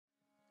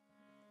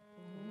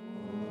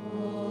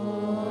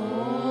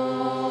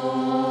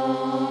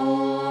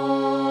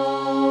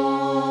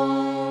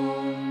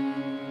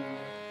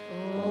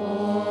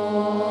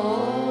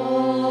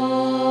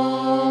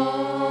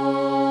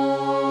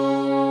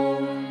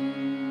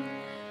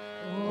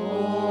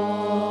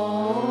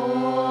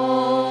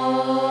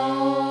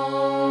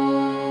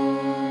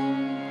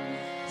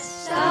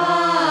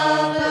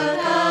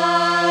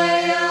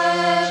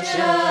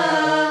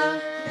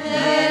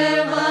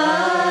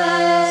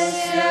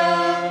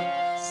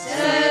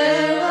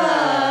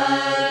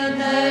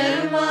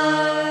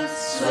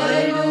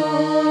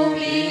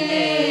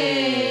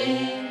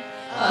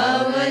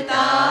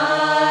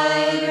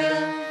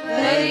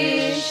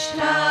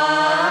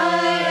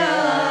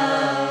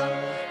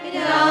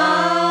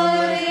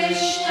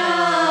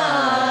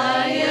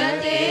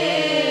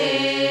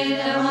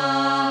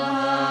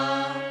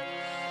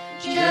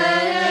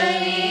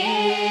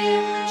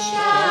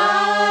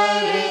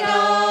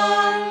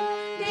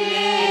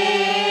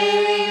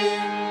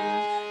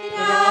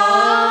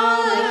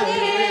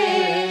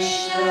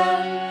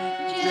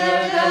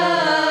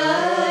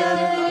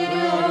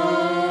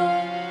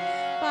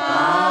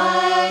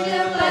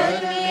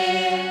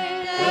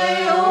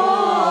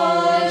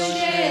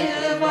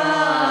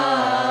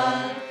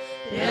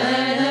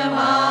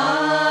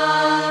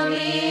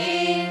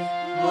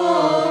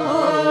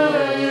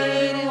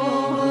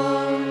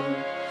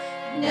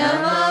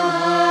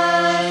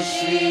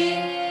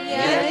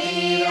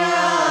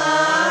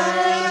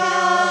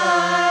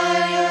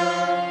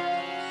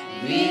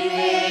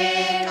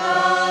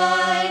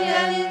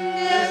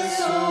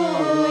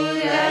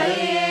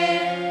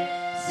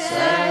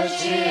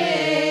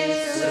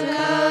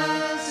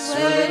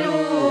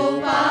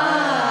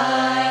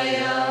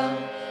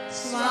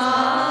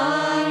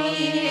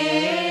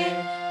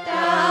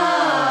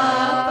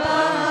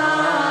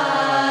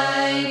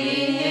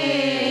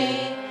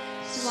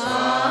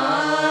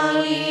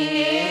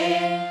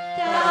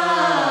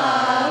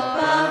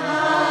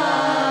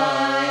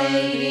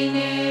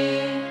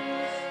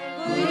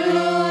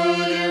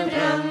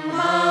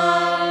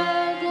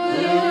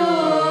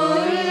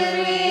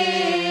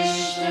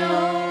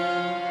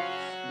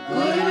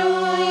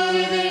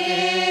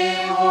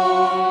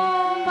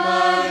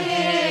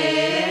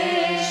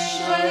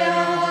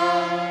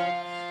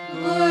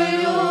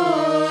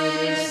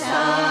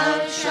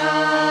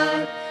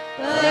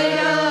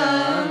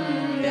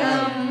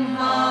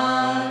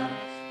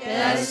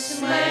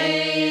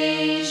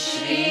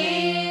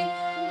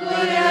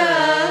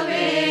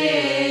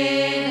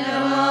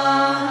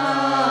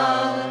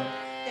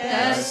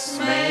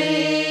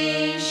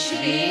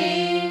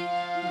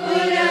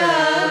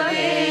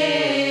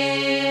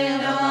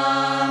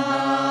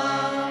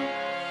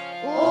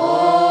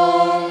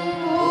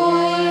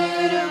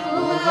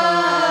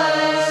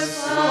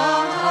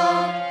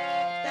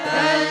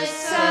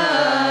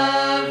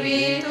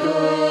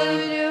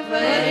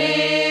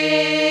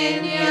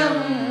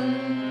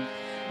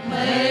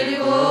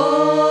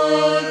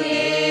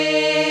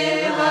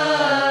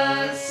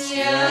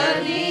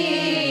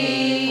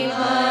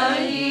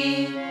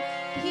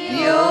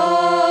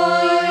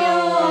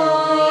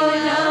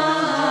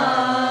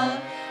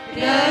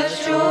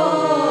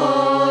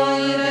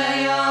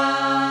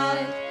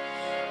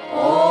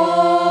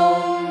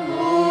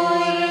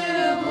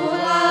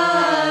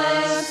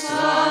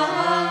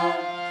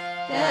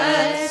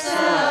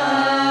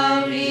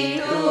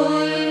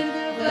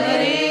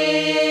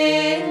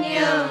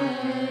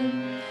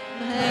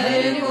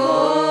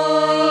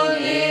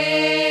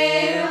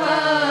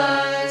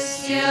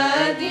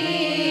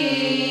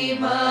धीमहि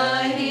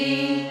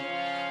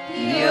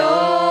यो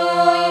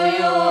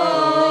यो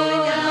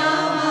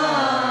नमः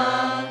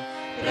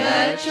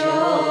प्रचोदयात्।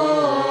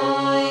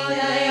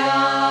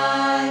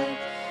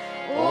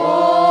 ॐ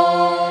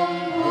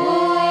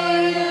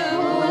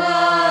भूर्भुवः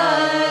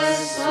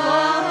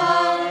स्वः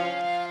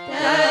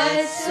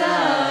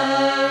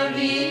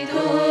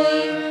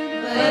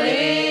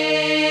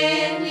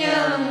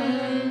तत्सवितुर्वरेण्यं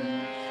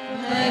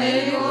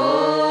भर्गो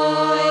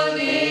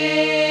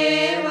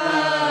देवस्य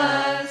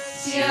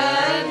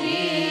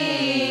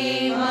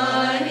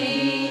धीमहि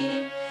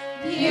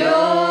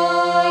धियो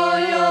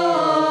यो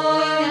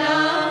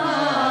नमः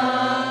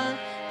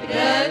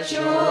प्रचोदयात्।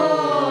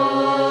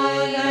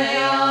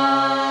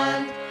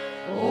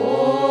 ॐ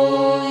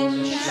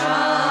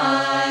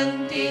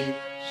शान्ति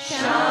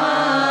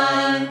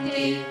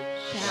शान्ति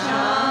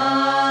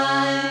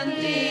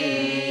शान्ति।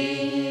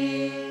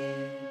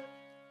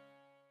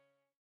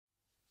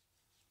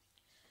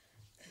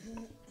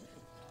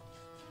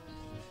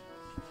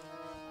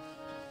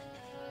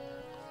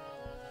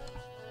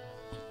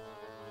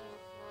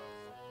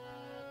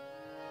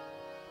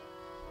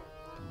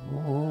 ॐ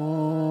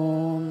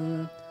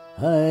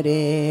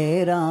हरे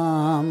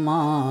राम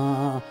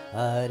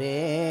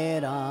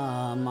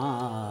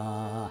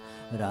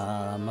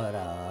राम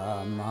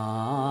राम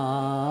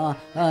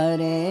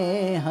हरे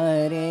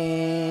हरे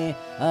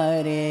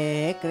हरे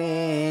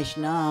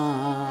कृष्णा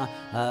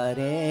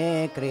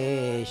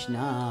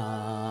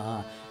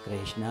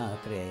कृष्ण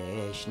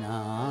कृष्ण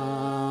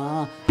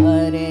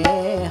हरे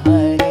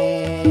हरे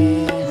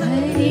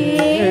हरे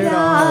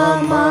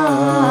राम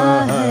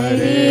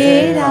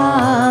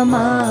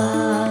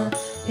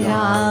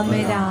राम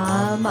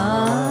राम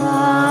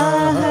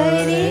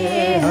हरे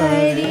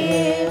हरे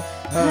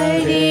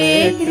हरे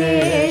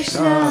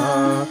कृष्ण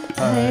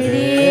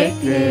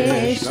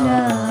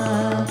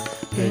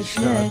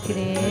कृष्ण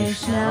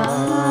कृष्ण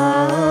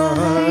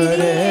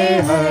हरे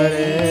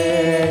हरे।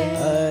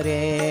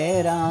 हरे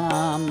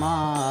राम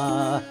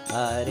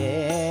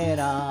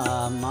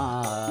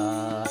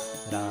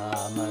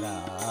राम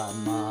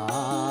राम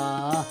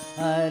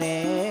हरे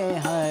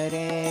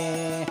हरे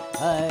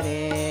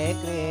हरे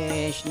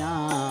कृष्ण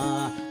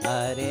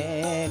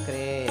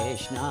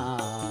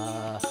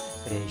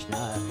कृष्ण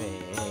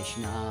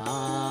कृष्ण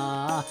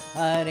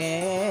हरे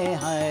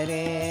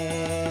हरे।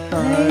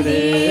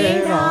 हरे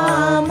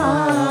राम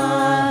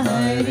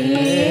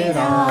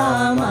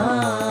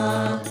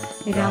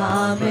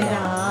राम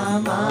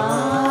राम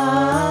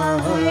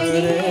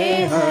हरे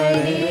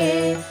हरे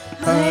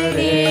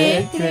हरे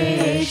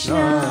कृष्ण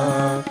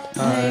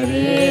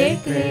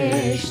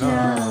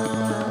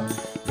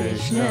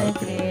कृष्ण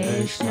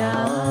कृष्ण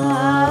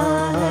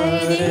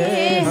हरे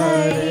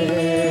हरे।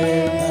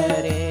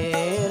 हरे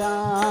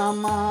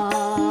राम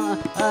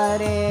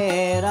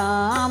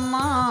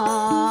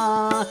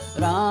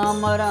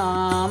राम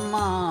राम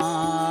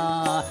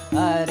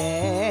हरे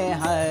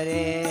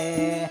हरे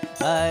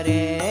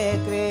हरे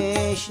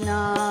कृष्ण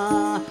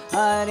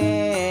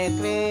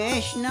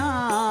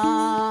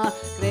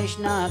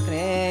कृष्ण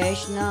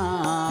कृष्ण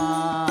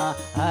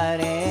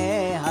हरे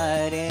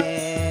हरे।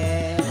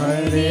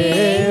 हरे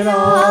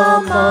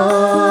राम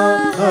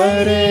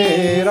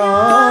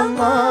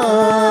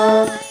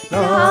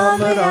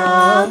राम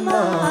राम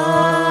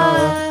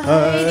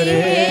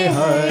हरे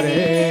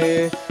हरे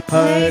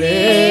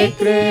हरे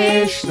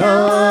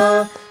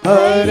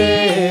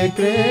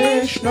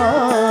कृष्ण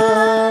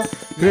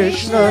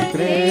कृष्ण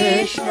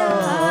कृष्ण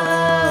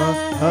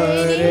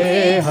हरे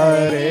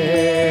हरे।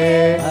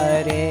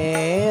 हरे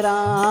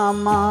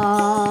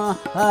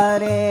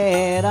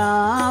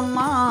राम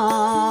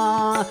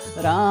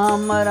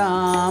राम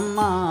राम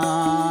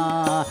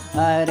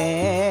हरे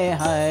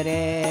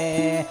हरे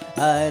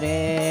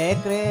हरे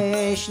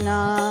कृष्ण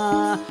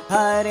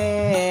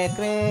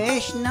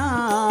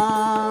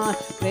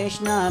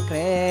कृष्ण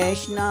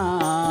कृष्ण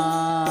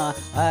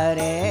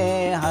हरे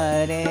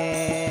हरे।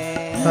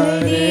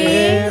 हरे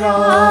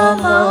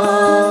राम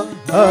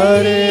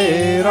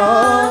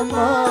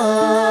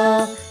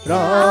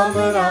राम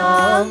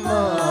राम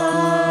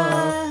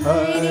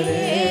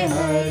हरे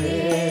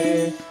हरे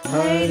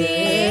हरे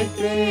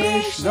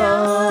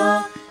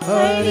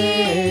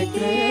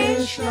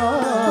कृष्ण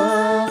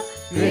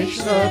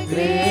कृष्ण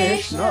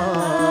कृष्ण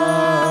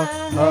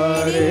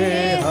हरे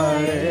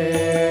हरे।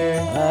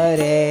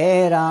 हरे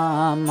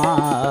राम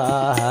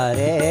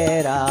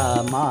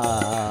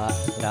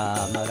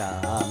राम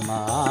राम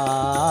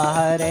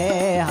हरे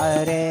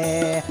हरे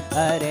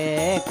हरे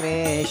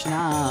कृष्ण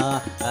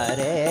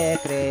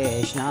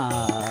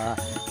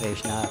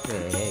कृष्ण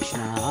कृष्ण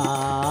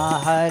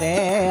हरे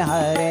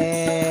हरे।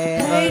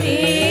 हरे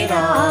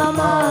राम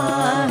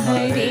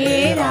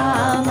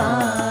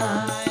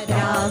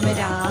राम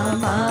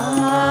राम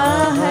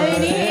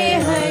हरे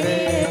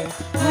हरे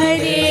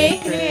हरे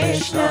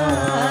कृष्ण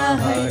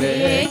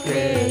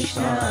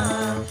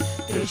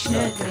कृष्ण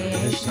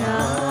कृष्ण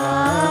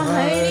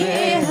हरे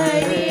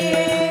हरे।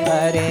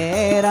 हरे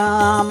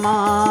राम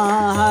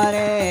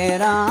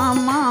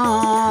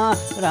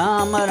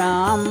राम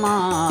राम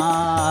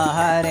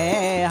हरे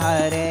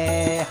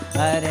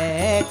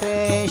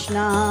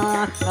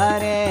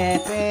Hare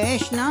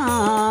Krishna,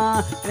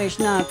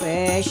 Krishna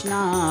Krishna,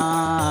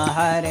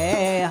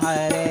 Hare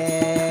Hare,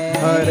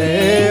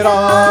 Hare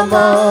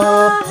Rama,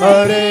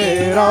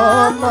 Hare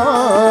Rama,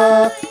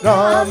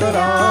 Rama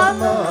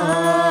Rama,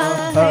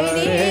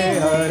 Hare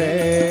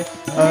Hare,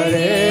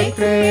 Hare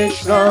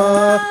Krishna,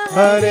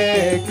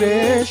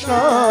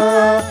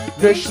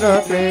 Krishna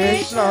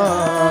Krishna,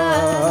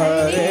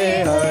 Hare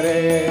Hare,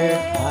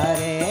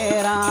 Hare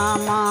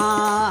Rama,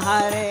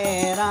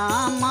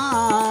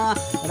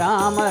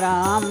 Rama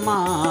Rama,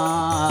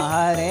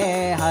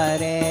 Hare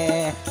Hare,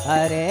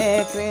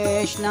 Hare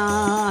Krishna,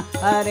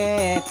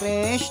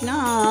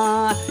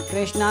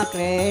 Krishna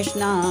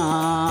Krishna,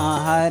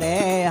 Hare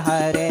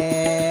Hare,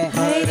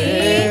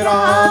 Hare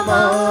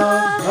Rama,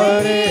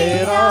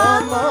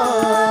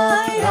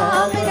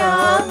 Rama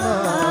Rama,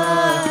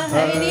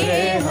 Hare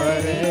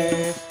Hare,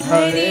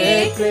 Hare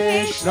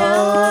Krishna,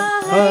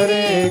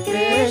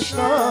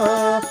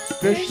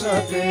 Krishna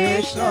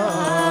Krishna,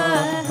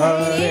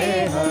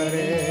 Hare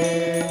Hare,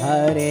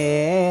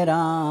 Hare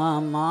Rama,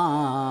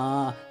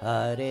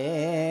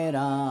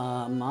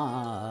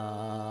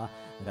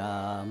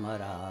 Rama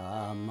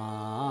Rama,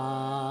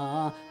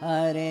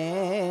 Hare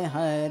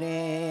Hare,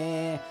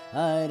 Hare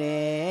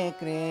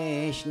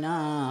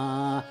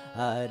Krishna,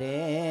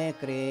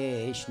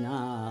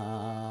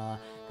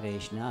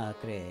 Krishna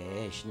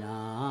Krishna,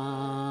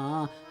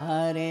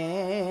 Hare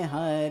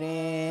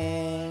Hare,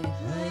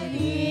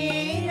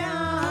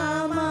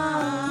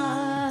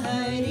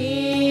 Hare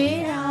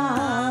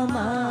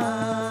Rama,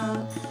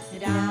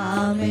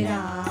 Rama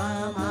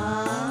Rama,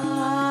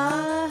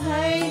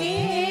 Hare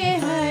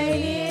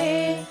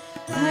Hare,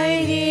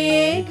 Hare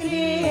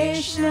Krishna,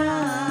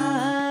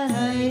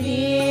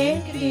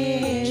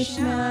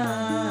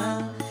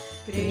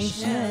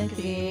 Krishna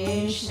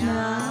Krishna,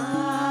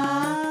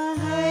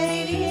 Hare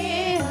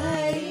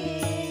Hare.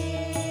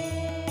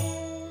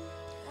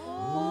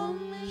 Om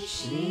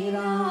Shri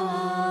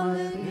Ram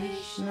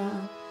Krishna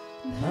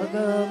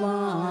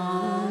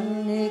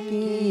भगवान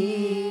की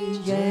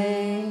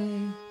जय,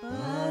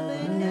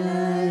 पवन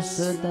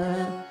सुत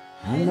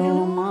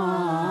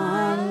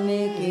हनुमान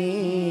की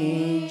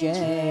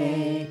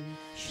जय,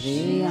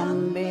 श्री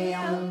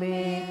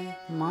अम्बे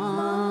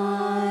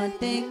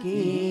मात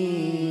की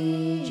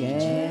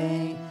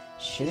जय,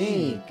 श्री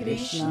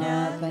कृष्ण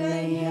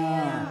कन्हैया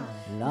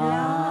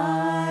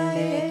लाल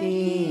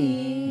की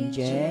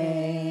जय।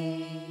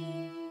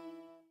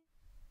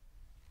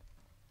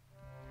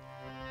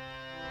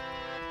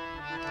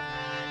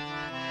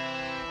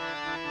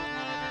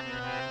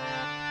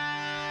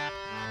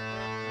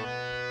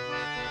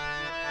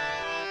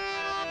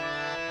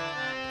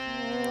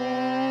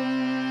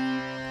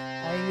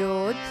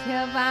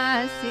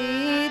 अयोध्यवासी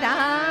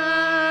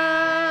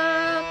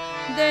राम,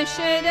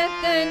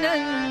 दशरथ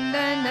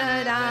नंदन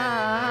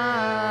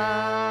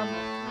राम,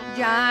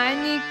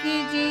 जानकी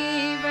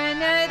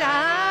जीवन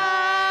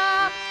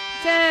राम,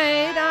 जय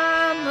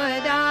राम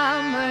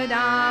राम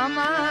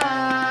रामा।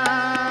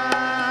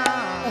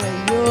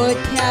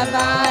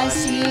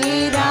 अयोध्यावासी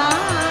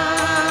राम,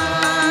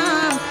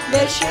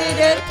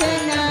 दशरथ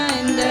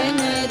नंदन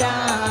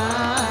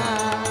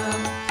राम,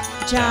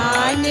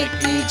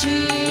 जानकी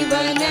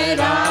जीवन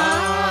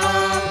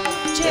राम,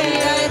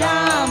 जय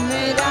राम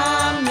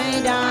राम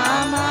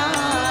रामा।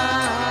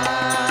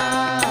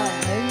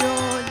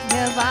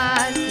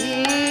 अयोध्यवासी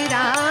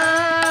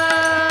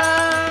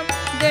राम,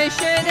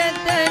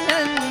 दशरथ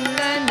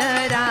नंदन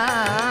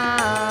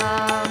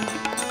राम,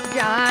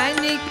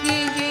 जानकी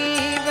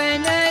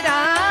जीवन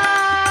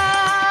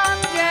राम,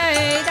 जय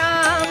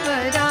राम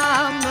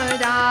राम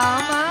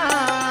रामा।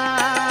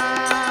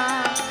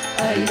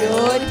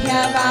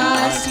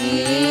 अयोध्यावासी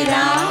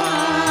राम,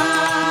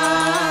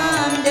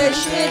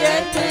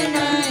 दशरथ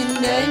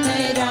नंदन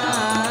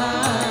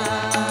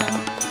राम,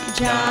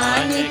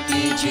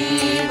 जानकी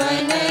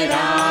जीवन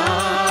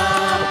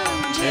राम,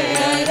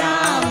 जय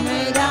राम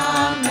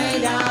राम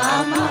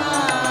रामा।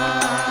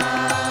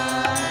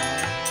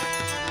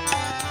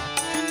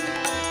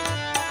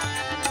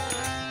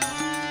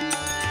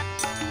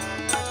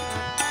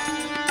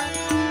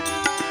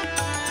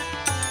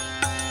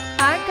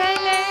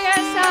 अकल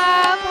यसा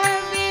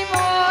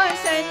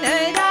विमोचन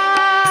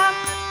राम,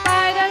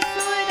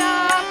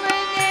 परशुराम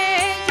ने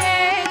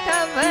जय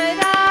तव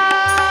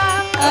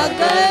राम।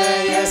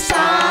 अगय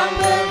सांब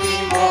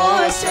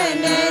विमोचन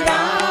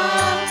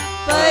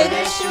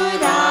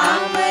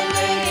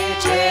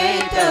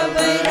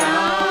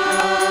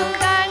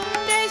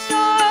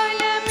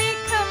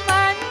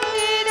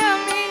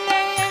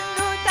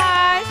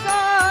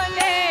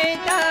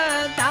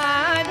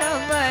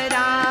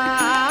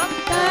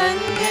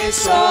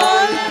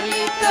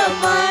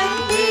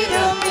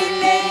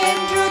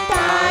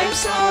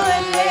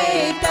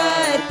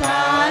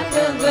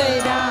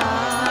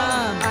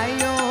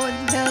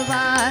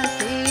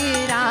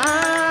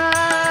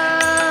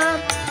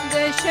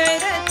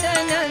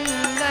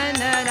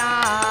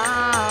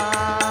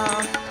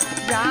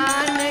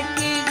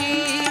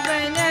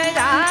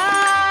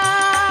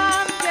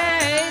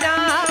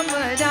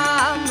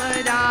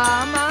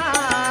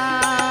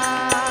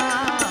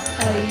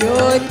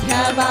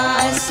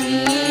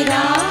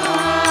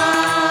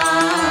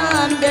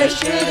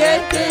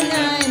दशरथ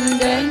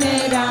नंदन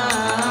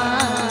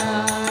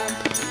राम,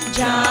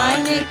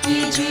 जानकी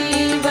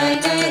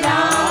जीवन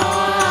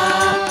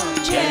राम,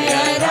 जय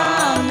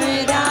Ram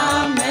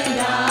Ram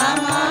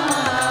Rama.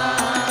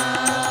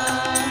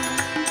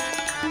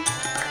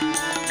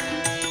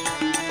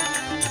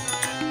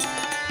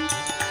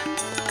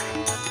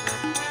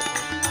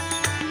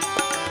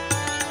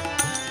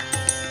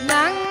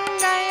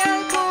 लंगय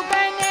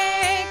कुबने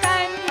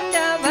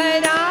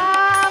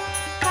कंदवराम,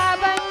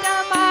 Kabandh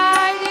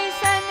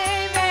Morrison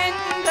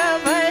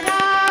वेंद्रवराम।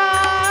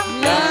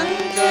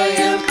 लंगय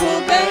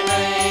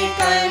कुबने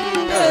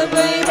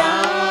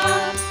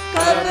कंदवराम,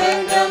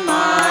 Kabandh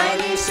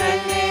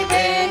Morrison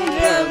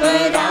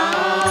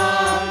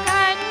वेंद्रवराम।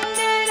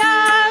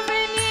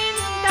 कंदरावलिं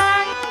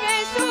तंगे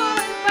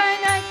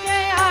सूर्पनखे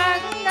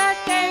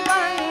अंगते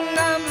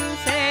Gangnam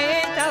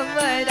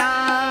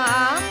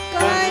सेतवराम।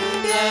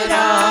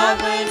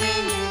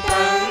 कंदरावलिं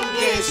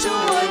तंगे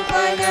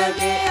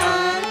शूर्पणखे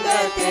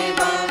अंगते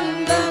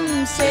भंगम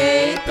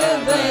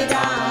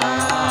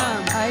सेतवराम।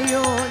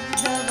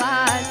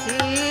 अयोध्यवासी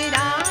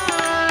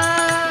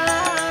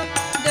Ram,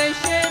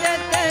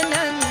 Dasharath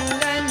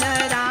नंदन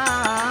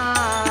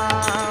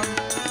राम,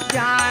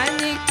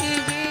 जानकी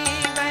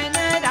जीवन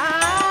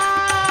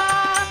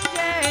राम,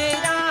 जय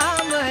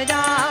राम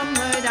राम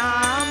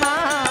रामा।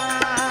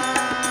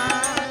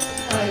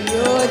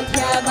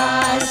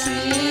 अयोध्यावासी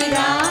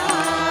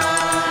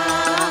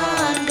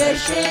राम,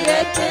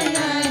 दशरथ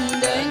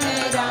नंदन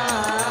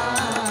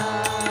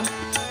राम,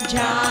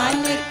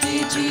 जानकी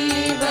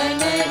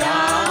जीवन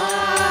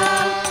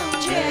राम,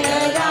 जय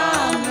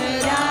राम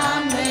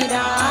राम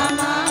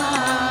रामा।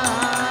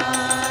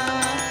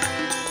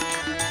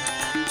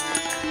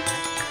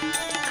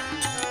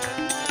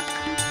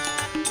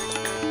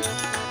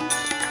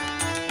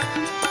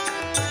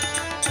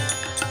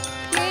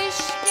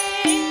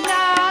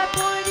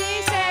 किष्किन्धापुरी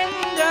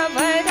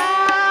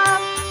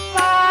सेन्द्रवराम,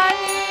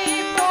 वाली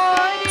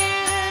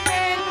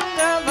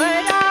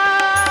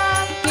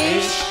पोरिर्वेन्द्रवराम।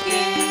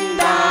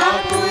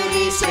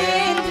 किष्किन्धापुरी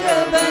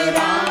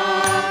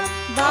सेन्द्रवराम,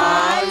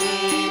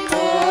 वाली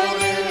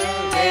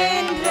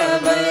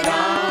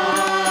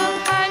पोरिर्वेन्द्रवराम।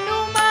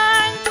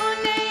 हनुमान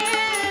तुनये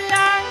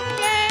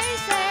लंके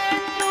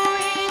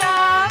सेंधुई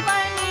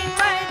रावणी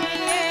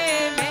परिये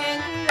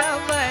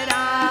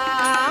वेन्द्रवराम।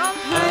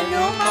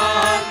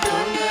 हनुमान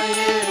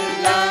तुनये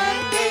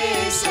लंके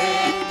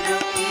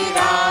सेंधुई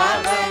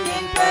रावणी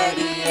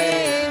परिये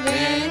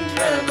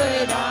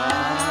वेन्द्रवराम।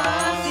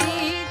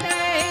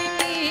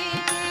 सीतैनी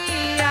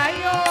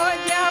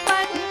अयोध्या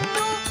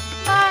बंधु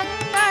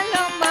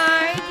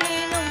मंगलमय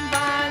दिनु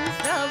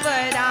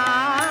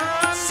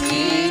वांसवराम।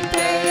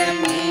 सीतय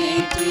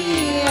मीठी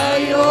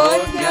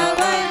अयोध्या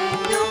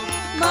बंधु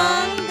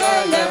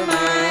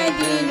मंगलमय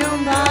दिनु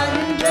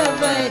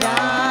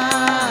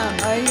वांसवराम।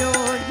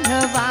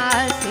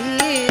 अयोध्यवासी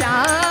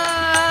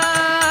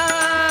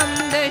राम,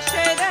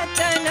 दशरथ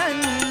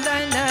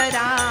नंदन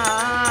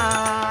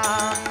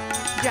राम,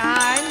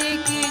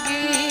 जानकी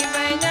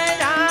जीवन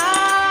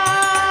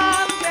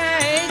राम,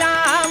 जय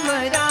राम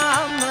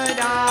राम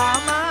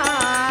रामा।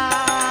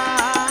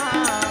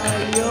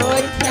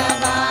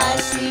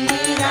 अयोध्यावासी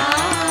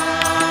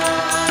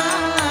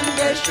राम,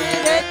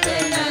 दशरथ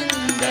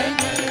नंदन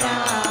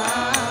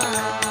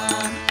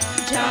राम,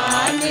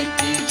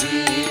 जानकी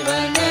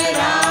जीवन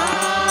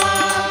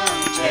राम,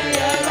 जय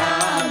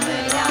राम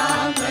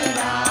राम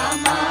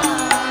रामा।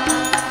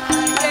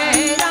 जय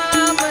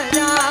राम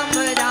राम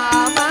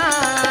रामा।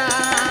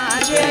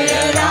 जय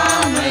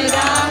राम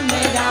राम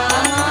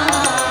रामा।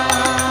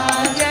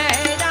 जय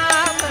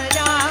राम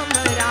राम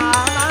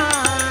रामा।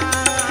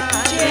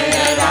 जय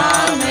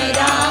राम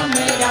राम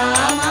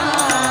रामा।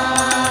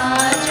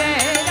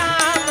 जय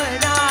राम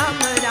राम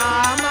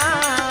रामा।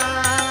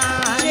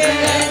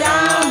 जय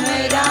राम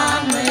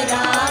राम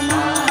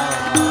रामा।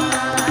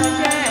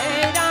 जय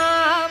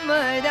राम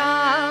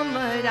राम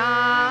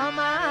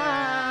रामा।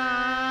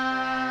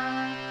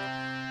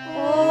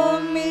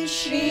 ओम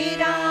श्री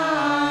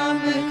राम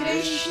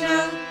कृष्ण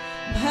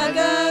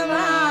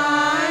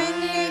भगवान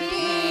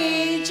की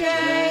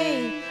जय।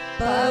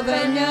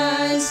 पवन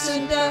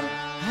सुत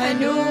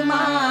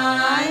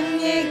हनुमान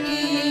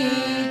की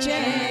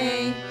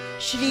जय।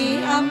 श्री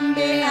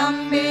अम्बे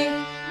अम्बे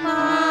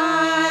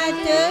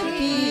मात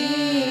की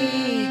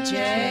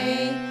जय।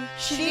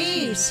 श्री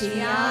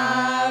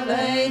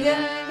सियावर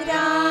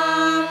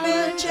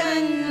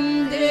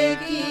रामचंद्र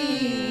की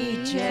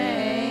जय।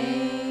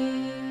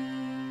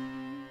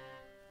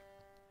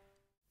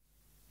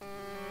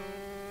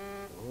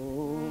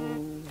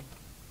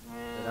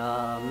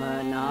 राम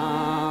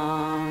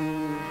नाम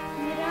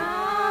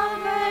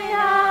राम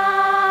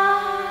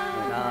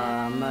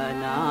राम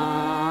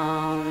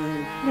नाम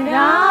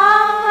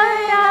राम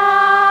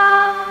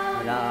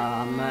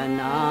राम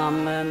नाम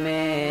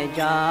में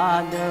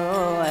जादू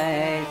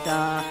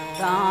ऐसा,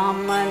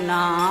 राम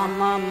नाम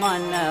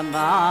मन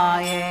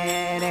भाए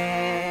रे।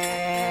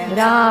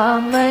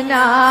 राम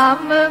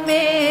नाम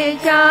में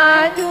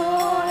जादू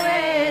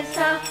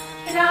ऐसा,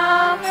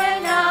 राम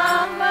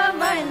नाम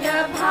मन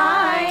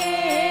भाए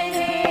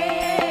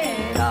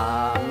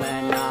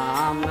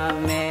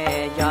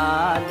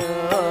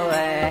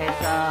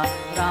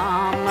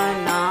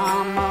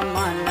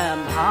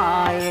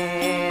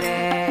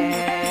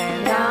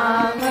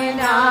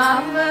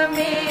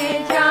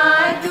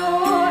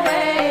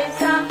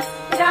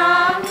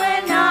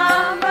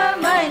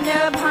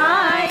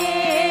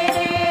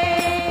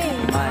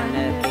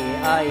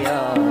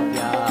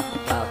अयोध्या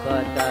तब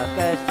तक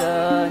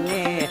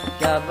सुने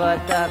जब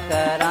तक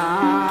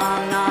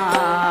राम न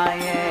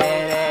आए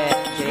रे।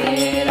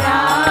 श्री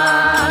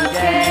राम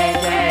जय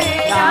जय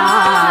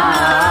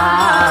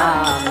राम,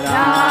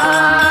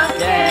 राम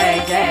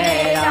जय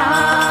जय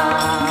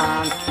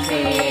राम,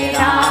 श्री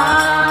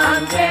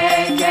राम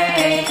जय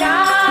जय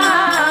राम,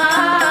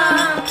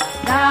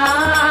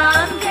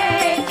 राम जय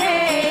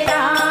जय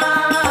राम।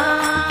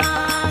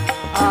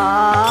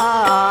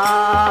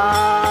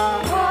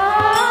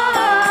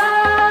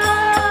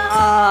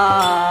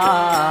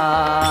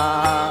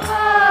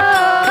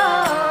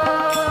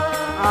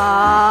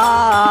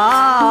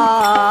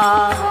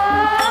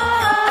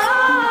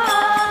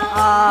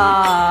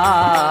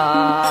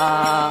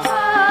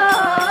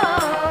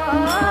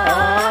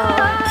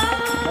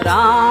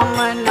 राम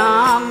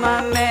नाम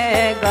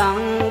में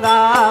गंगा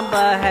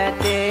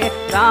बहते,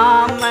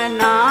 राम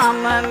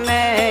नाम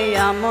में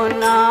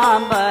यमुना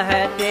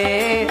बहते,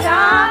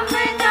 राम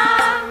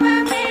नाम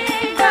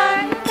में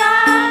गंगा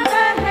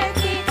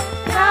बहती,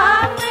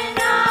 राम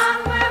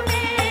नाम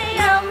में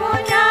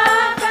यमुना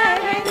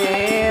बहती,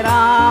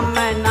 राम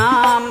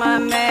नाम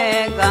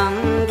में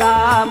गंगा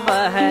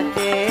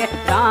बहते,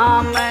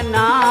 राम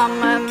नाम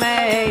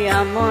में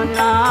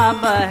यमुना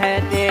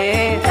बहते,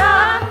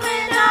 राम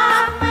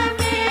नाम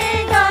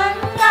में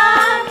गंगा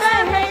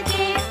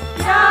बहती,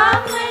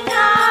 राम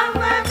नाम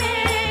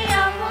में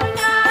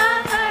यमुना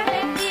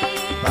बहती,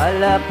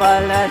 पल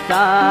पल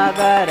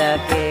सागर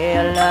के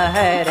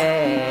लहरे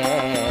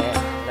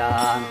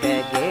राम के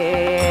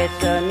गीत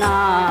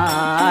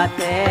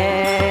सुनाते,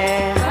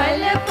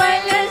 पल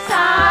पल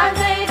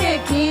सागर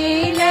की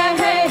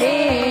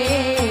लहरे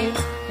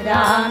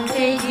राम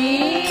के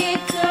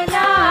गीत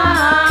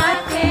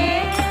सुनाते,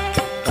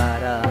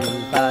 करम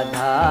का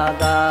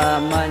धागा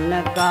मन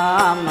का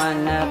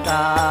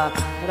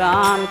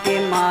राम की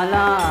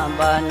माला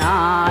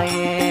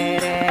बनाए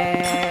रे।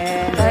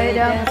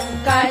 करम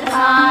का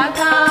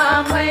धागा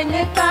मन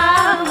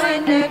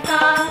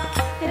का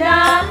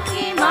राम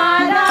की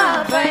माला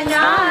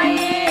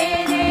बनाए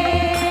रे।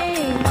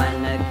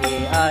 मन की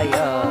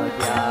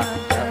अयोध्या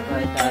जब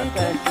तक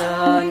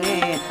सोने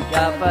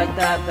जब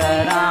तक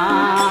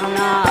राम न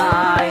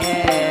आए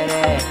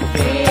रे।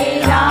 श्री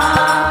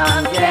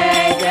राम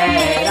जय जय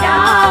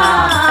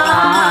राम,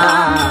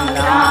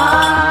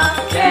 राम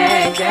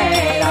जय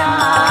जय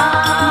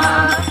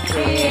राम,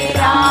 श्री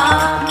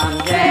राम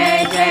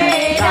जय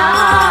जय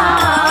राम,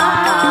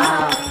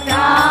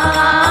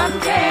 राम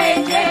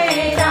जय जय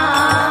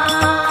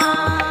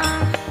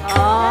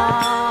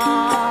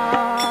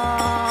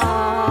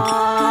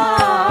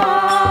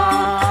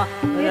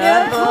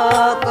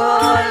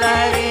रघुकुल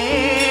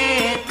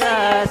रीत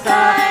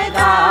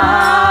सदा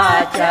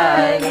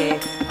चले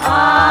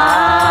आए,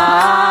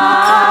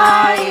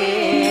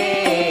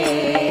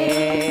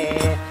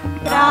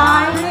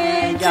 प्राण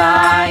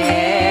जाए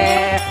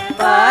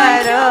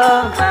पर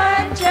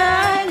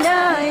चल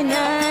न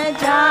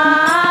जाए,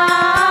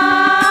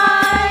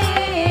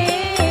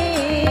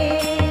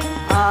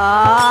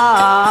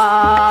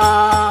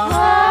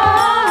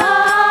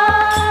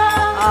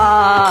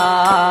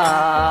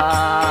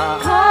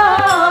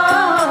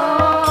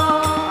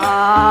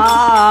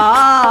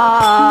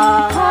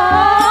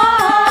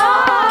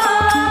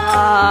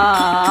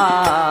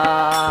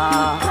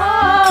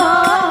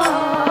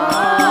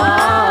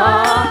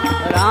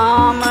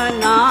 राम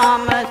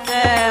नाम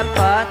से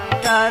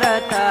पत्थर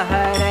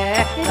ठहरे,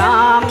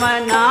 राम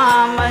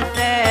नाम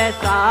से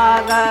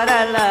सागर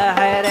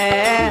लहरे,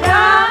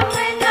 राम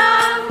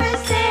नाम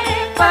से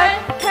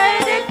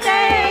पत्थर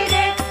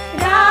तैरे,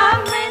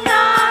 राम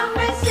नाम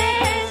से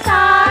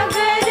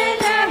सागर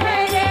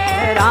लहरे,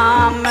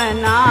 राम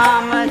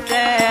नाम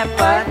से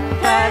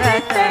पत्थर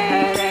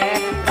ठहरे,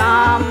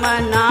 राम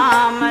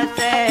नाम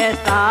से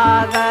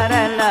सागर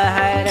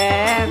लहरे,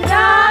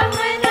 राम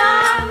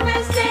नाम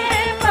से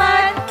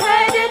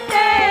पत्थर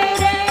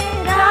तैरे,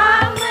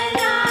 राम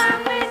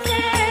नाम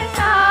से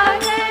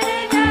सागर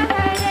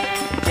लहरे।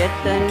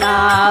 जितना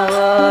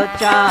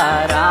ऊंचा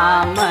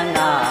राम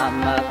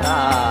नाम का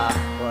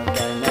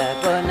उतने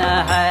गुण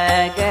है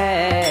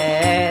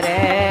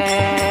गहरे,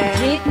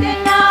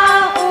 जितना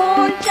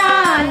ऊंचा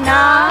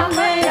नाम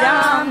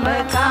राम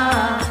का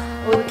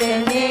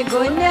उतने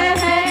गुण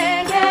है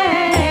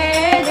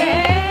गहरे।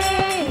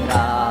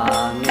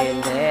 राम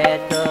मिले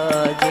तो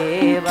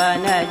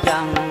जीवन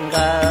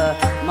जंगल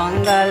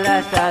मंगल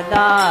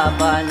सदा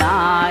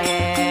बनाए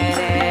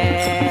रे।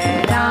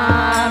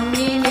 राम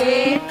मिले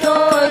तो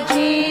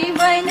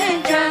जीवन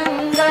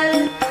जंगल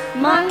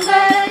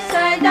मंगल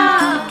सदा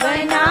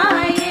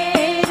बनाए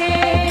रे।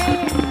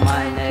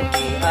 मन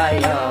की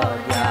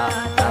अयोध्या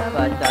तब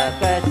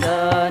तक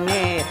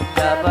सुने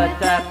जब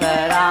तक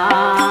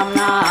राम न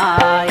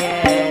आए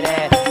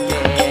रे।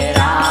 जय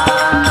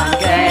राम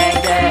जय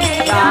जय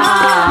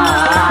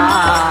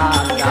राम,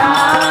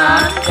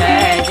 राम जय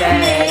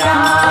जय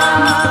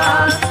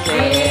राम,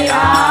 श्री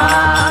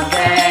राम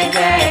जय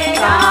जय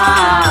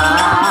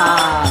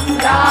राम,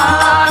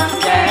 राम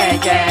जय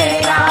जय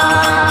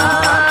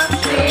राम,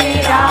 श्री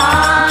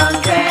राम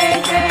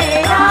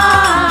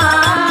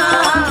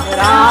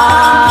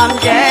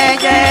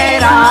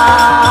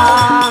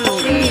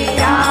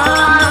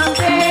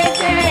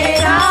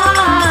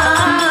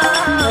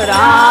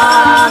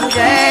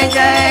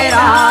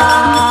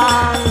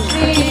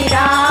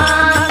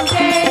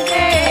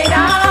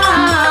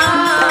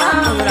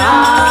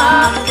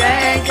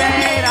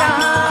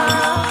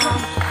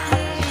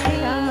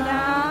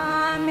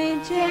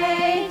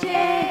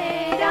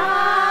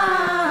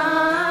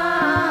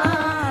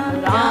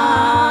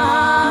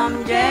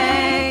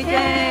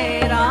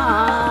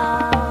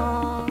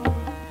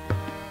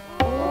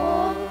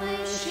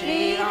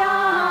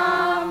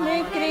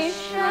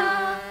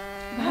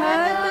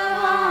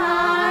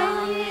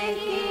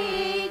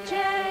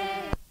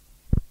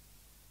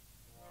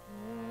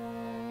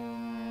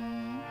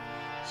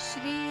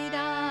श्री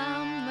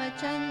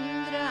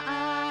रामचंद्र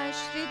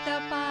आश्रित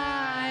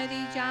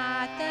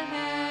पारिजात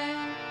है,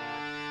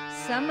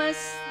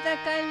 समस्त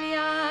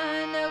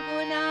कल्याण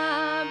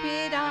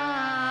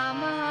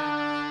गुणाभिराम,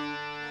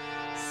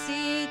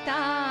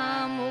 सीता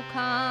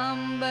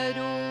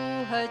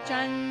मुखाम्बरूह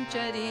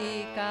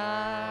चंचरिका,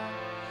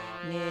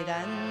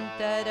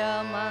 निरंतर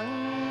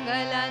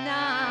मंगलनायका।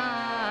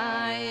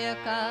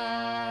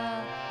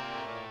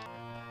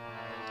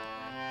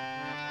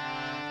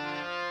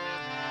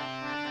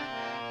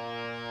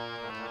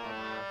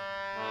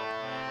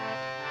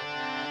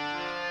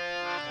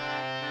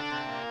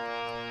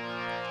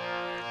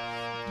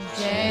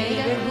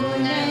 जय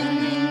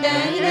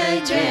रघुनंदन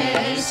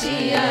जय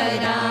सिया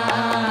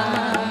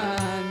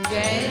राम,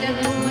 जय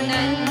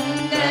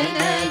रघुनंदन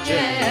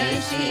जय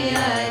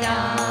सिया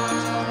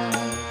राम,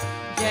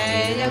 जय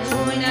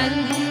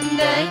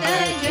रघुनंदन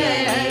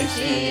जय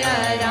सिया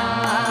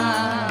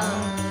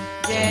राम,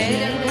 जय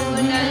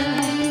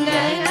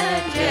रघुनंदन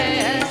जय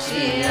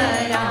सिया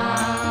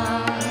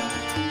राम।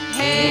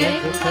 हे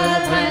दुख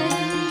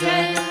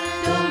भंजन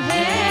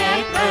तुम्हें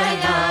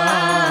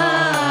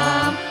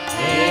प्रणाम,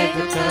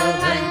 दुख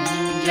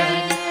भंजन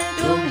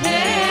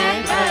तुम्हें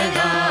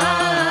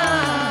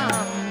प्रणाम,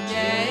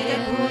 जय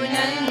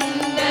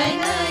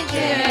रघुनंदन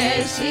जय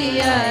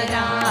सिया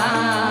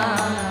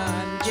राम,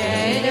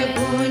 जय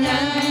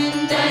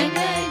रघुनंदन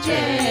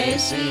जय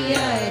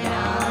सिया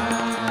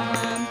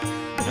राम।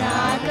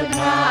 भ्रात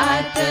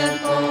भ्रात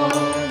को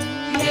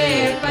हे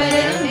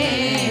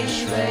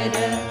परमेश्वर,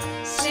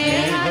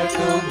 स्नेह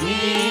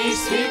तुम्हीं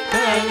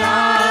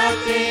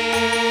सिखलाते,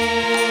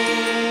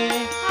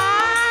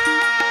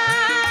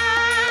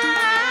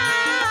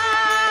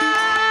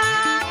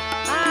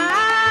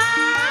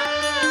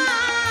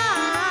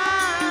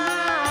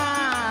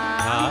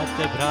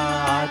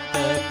 भ्रात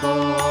को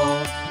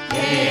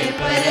हे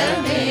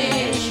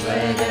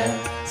परमेश्वर,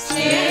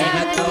 स्नेह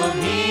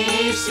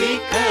तुम्हीं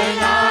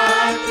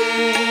सिखलाते।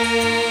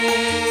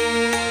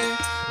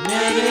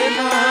 नर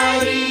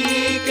नारी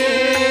के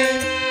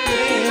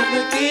प्रेम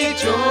की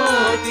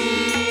ज्योति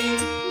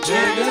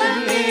जग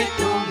में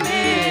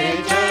तुम्हें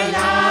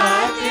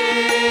जलाते,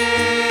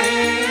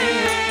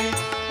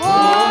 हो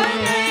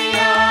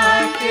नैया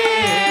के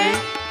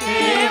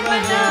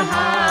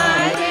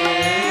केवलहारे,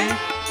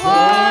 हो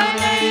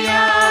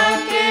नैया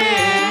के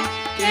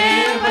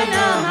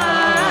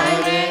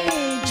केवलहारे,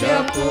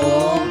 जपो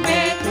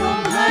मैं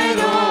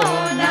तुम्हारो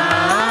नाम।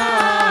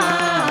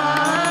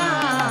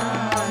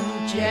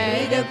 जय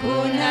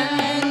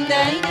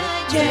रघुनंदन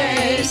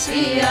जय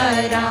सिया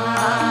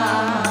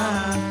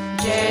राम,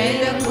 जय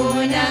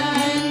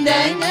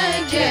रघुनंदन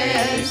जय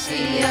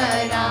सिया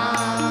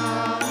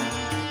राम।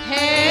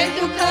 हे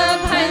दुख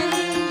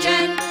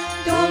भंजन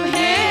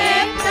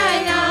तुम्हें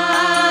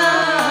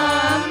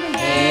प्रणाम,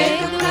 हे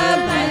दुख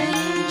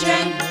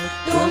भंजन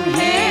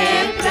तुम्हें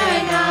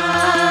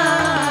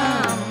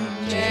प्रणाम,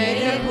 जय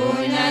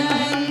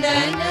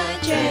रघुनंदन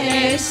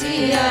जय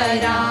सिया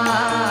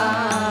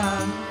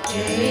राम,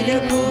 जय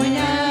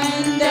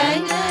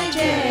रघुनंदन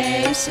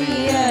जय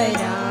सिया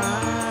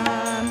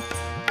राम।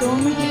 तुम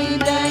ही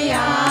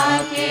दया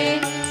के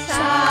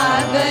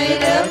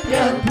सागर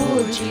प्रभु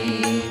जी,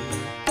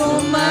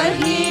 तुम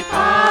ही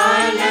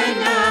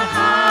पालनहारे,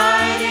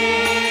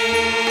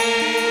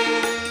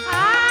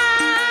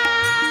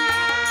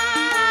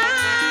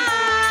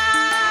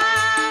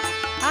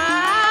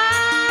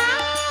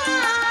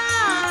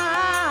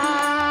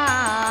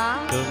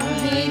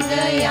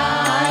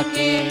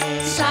 के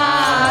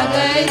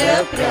सागर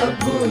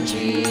प्रभु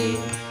जी,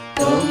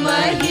 तुम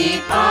ही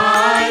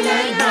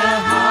पालनहारे।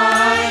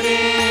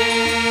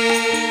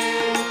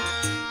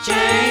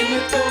 चैन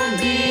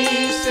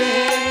तुम्हीं से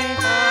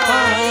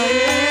पाए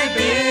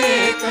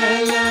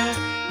बेकल,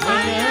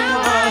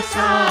 मनवा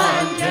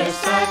सांझ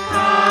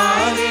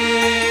सखारे।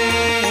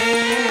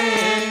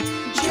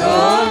 जो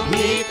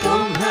भी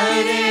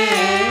तुम्हारे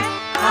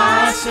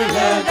आस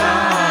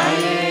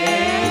लगाए,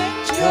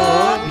 जो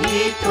भी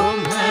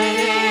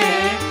तुम्हारे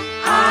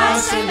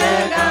आस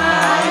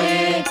लगाए,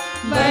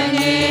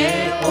 बने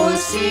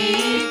उसी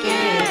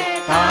के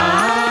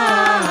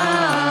काम।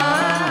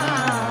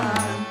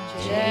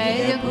 जय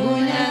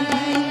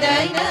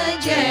रघुनंदन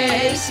जय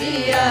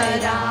सिया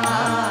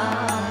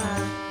राम,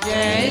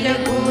 जय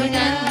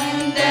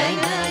रघुनंदन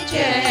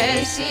जय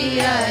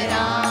सिया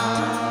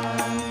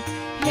राम।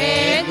 हे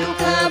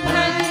दुख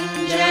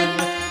भंजन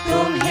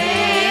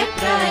तुम्हें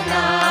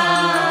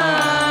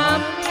प्रणाम,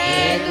 हे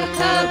दुख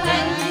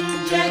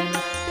भंजन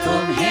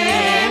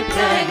तुम्हें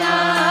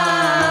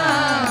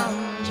प्रणाम,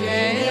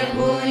 जय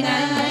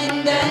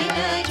रघुनंदन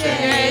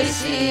जय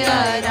सिया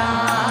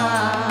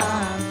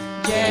राम,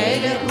 जय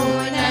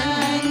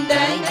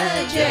रघुनंदन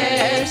जय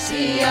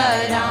सिया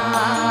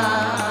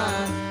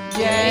राम,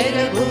 जय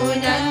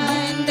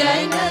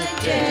रघुनंदन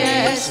जय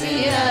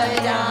सिया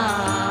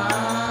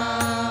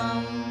राम।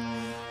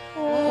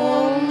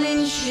 ओम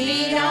श्री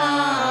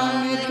राम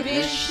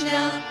कृष्ण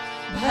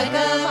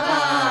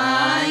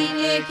भगवान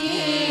की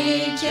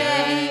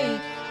जय।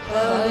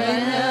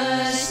 पवन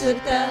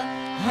सुत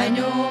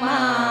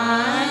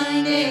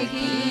हनुमान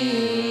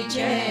की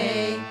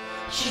जय।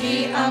 श्री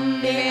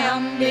अम्बे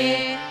अम्बे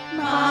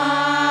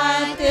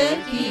मात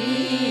की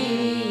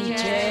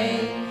जय।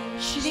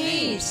 श्री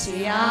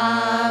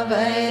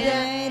सियावर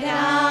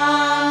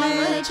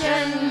रामचंद्र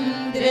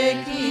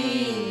की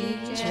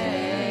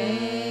जय।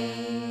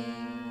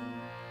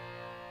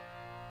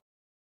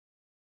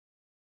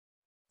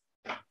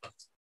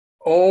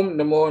 Om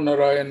Namo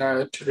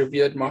Narayana to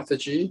revered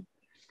Mataji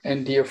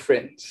and dear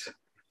friends.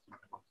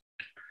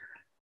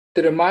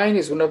 The Ramayana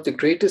is one of the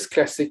greatest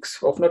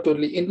classics of not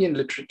only Indian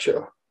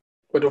literature,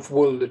 but of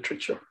world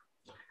literature.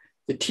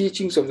 The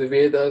teachings of the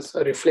Vedas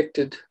are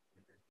reflected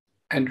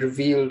and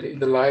revealed in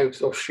the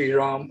lives of Sri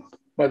Ram,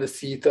 Mother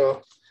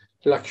Sita,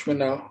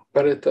 Lakshmana,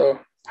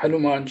 Bharata,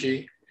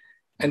 Hanumanji,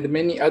 and the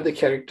many other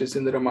characters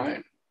in the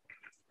Ramayana.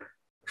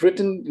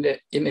 Written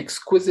in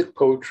exquisite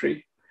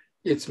poetry,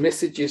 its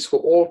message is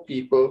for all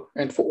people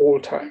and for all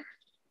time.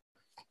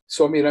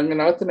 Swami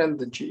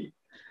Ranganatanandaji,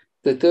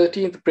 the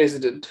 13th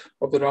president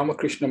of the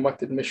Ramakrishna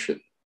Math Mission,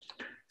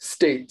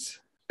 states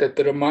that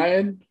the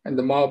Ramayana and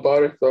the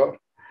Mahabharata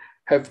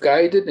have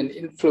guided and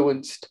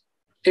influenced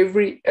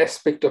every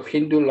aspect of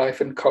Hindu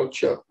life and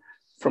culture,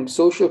 from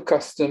social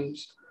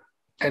customs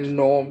and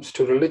norms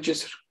to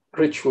religious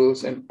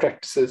rituals and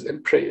practices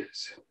and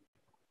prayers.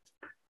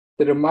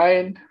 The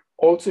Ramayana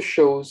also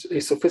shows a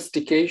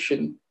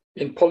sophistication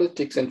in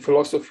politics and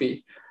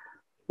philosophy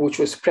which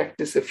was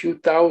practiced a few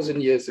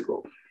thousand years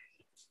ago.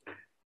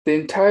 The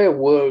entire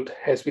world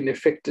has been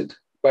affected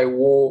by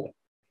war,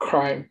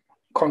 crime,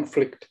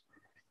 conflict,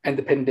 and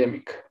the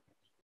pandemic.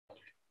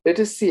 Let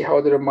us see how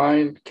the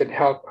Ramayana can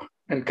help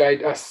and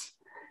guide us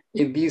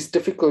in these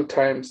difficult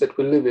times that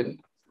we live in,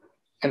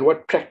 and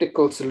what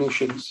practical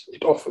solutions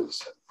it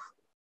offers.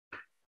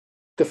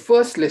 The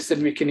first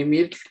lesson we can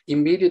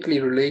immediately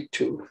relate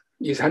to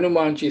is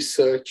Hanumanji's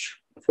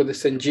search for the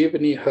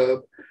Sanjeevani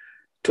herb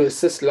to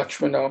assist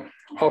Lakshmana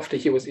after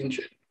he was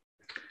injured.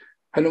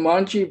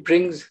 Hanumanji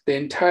brings the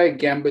entire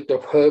gambit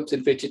of herbs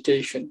and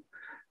vegetation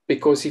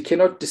because he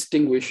cannot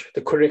distinguish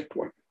the correct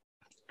one.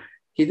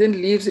 He then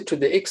leaves it to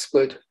the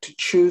expert to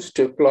choose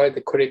to apply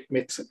the correct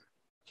medicine.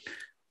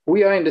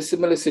 We are in a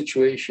similar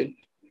situation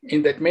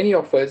in that many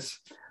of us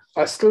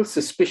are still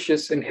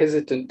suspicious and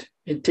hesitant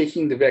in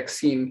taking the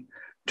vaccine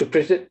to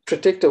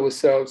protect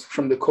ourselves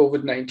from the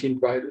COVID-19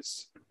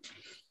 virus.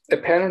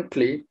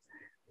 Apparently,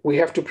 we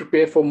have to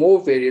prepare for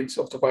more variants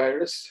of the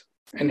virus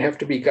and have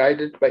to be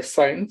guided by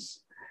science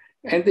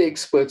and the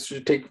experts to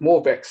take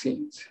more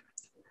vaccines.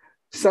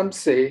 Some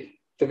say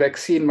the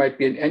vaccine might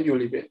be an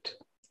annual event.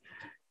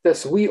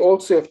 Thus, we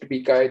also have to be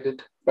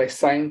guided by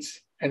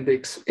science and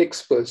the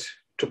experts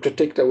to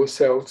protect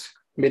ourselves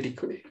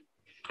medically.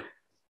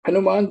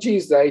 Hanumanji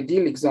is the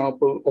ideal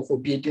example of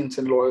obedience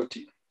and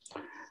loyalty.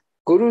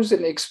 Gurus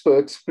and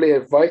experts play a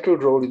vital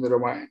role in the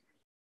Ramayana.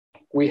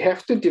 We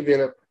have to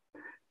develop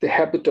the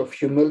habit of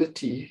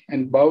humility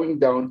and bowing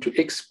down to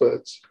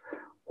experts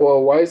who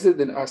are wiser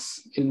than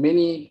us in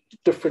many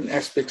different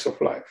aspects of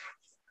life.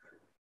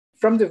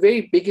 From the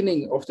very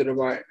beginning of the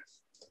Ramayana,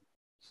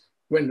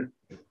 when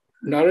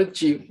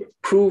Naradji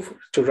proved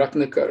to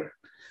Ratnakar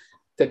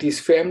that his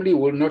family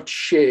will not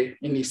share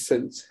in his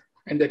sins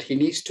and that he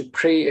needs to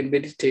pray and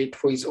meditate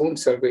for his own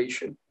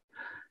salvation,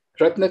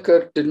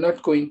 Ratnakar did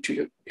not go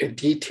into a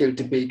detailed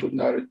debate with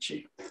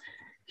Naradji.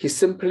 He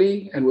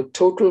simply and with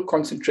total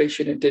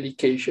concentration and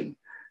dedication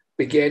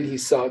began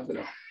his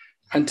sadhana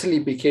until he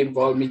became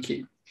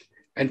Valmiki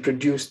and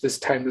produced this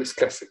timeless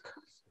classic.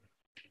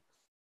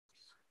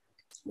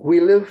 We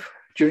live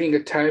during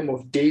a time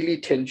of daily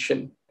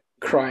tension,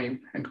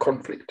 crime, and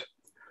conflict.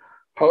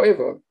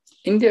 However,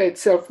 India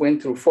itself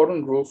went through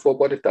foreign rule for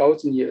about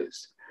 1,000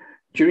 years.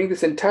 During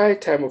this entire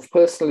time of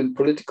personal and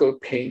political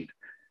pain,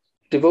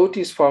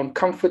 devotees found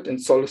comfort and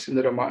solace in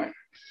the Ramayana.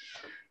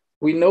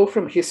 We know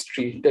from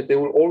history that there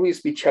will always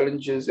be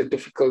challenges and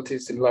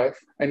difficulties in life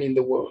and in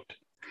the world.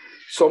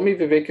 Swami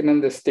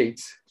Vivekananda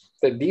states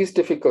that these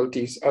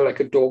difficulties are like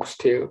a dog's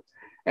tail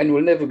and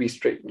will never be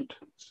straightened.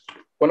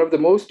 One of the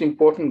most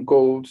important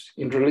goals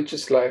in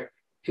religious life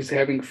is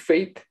having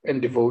faith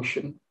and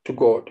devotion to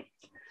God.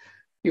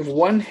 If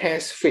one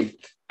has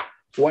faith,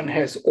 one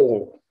has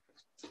all.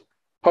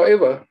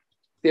 However,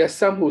 there are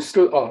some who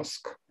still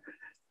ask,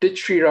 did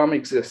Sri Ram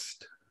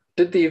exist?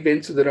 Did the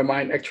events of the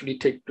Ramayana actually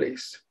take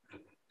place?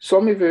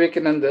 Swami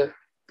Vivekananda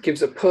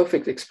gives a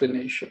perfect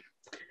explanation.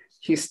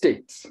 He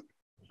states,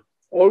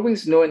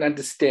 always know and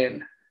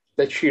understand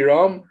that Sri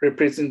Ram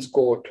represents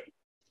God,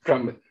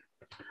 Brahman.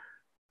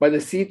 Mother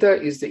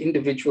Sita is the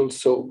individual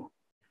soul,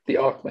 the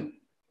Atman.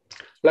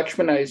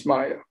 Lakshmana is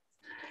Maya.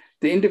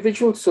 The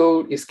individual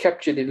soul is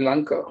captured in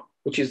Lanka,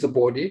 which is the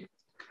body,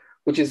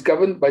 which is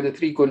governed by the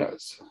three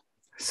gunas.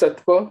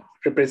 Sattva,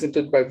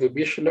 represented by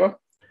Vishnu,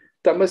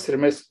 Tamas,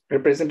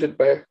 represented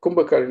by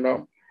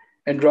Kumbhakarna,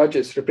 and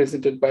Rajas,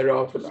 represented by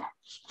Ravana.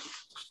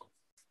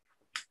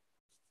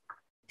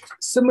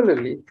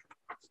 Similarly,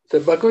 the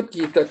Bhagavad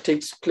Gita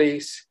takes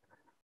place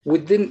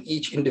within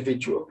each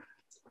individual.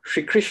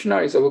 Sri Krishna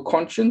is our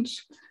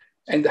conscience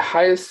and the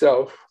higher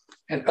self,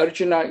 and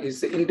Arjuna is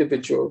the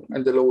individual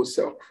and the lower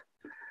self.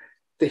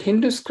 The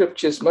Hindu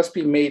scriptures must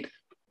be made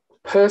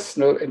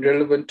personal and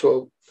relevant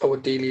to our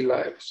daily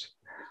lives.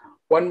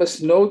 One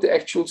must know the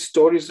actual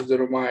stories of the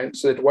Ramayana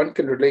so that one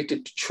can relate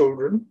it to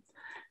children.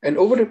 And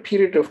over a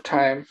period of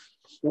time,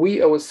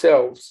 we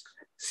ourselves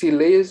see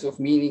layers of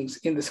meanings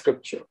in the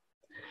scripture.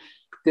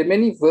 There are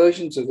many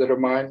versions of the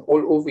Ramayana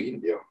all over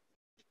India,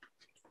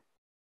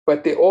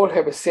 but they all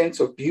have a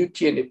sense of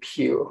beauty and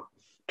appeal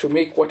to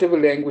make whatever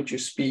language you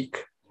speak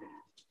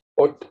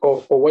or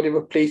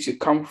whatever place you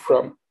come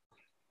from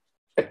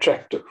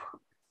attractive.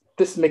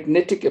 This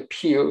magnetic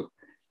appeal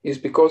is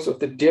because of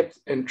the depth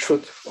and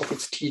truth of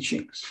its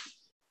teachings.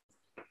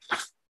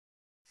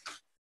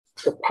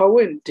 The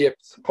power and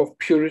depth of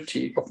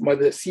purity of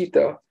Mother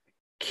Sita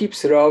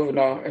keeps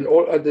Ravana and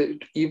all other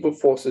evil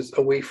forces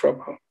away from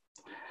her.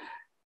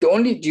 The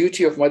only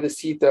duty of Mother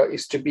Sita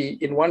is to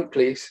be in one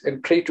place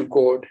and pray to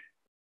God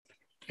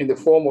in the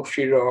form of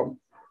Sri Ram,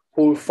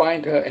 who will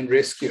find her and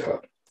rescue her.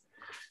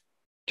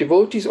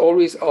 Devotees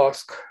always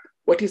ask,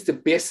 what is the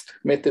best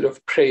method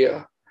of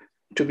prayer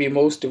to be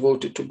most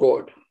devoted to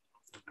God?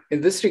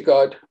 In this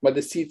regard,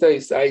 Mother Sita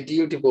is the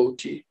ideal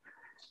devotee,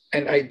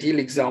 an ideal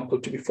example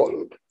to be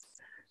followed.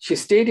 She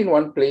stayed in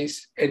one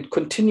place and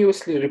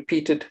continuously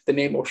repeated the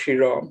name of Sri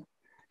Ram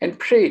and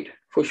prayed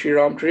for Sri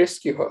Ram to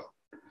rescue her.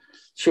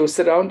 She was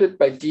surrounded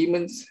by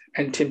demons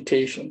and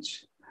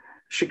temptations.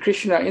 Shri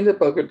Krishna in the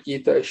Bhagavad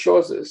Gita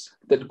assures us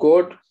that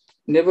God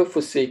never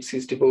forsakes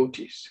his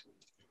devotees.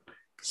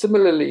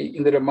 Similarly,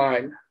 in the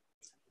Ramayana,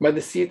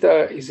 Mother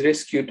Sita is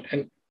rescued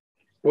and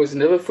was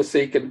never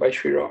forsaken by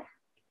Sri Ram.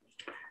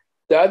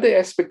 The other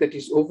aspect that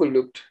is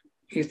overlooked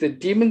is that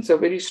demons are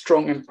very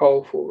strong and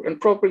powerful and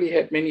probably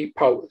had many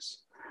powers.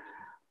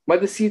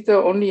 Mother Sita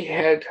only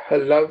had her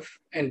love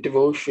and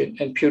devotion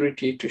and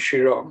purity to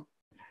Sri Ram,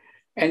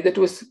 and that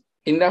was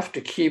enough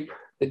to keep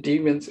the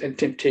demons and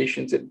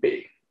temptations at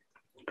bay,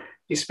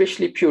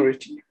 especially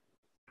purity.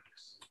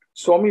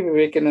 Swami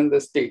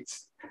Vivekananda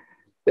states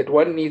that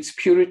one needs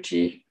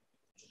purity,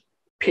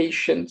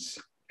 patience,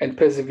 and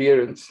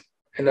perseverance,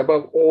 and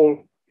above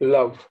all,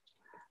 love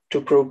to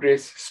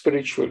progress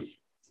spiritually.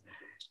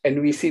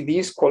 And we see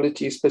these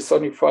qualities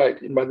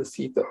personified in Mother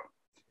Sita,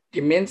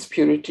 immense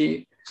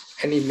purity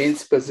and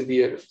immense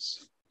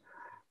perseverance.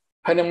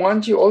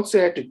 Hanumanji also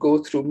had to go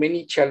through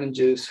many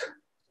challenges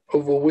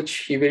over which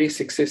he very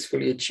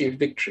successfully achieved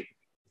victory.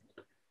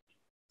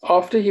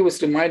 After he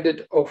was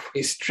reminded of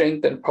his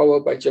strength and power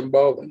by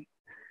Jambavan,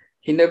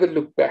 he never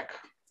looked back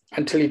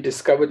until he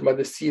discovered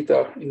Mother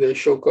Sita in the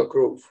Ashoka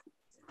Grove.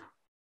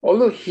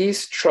 Although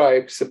his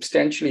tribe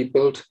substantially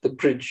built the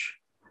bridge,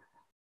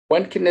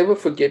 one can never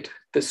forget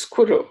the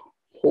squirrel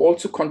who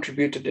also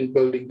contributed in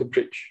building the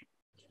bridge.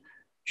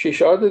 Shri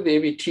Sarada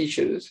Devi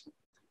teaches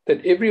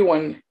that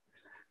everyone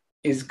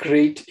is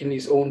great in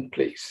his own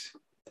place.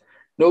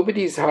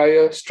 Nobody is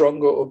higher,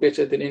 stronger, or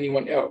better than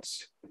anyone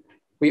else.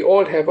 We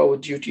all have our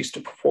duties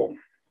to perform.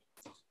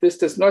 This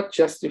does not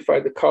justify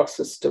the caste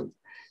system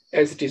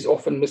as it is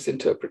often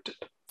misinterpreted.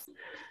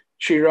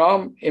 Sri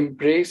Ram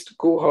embraced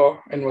Guha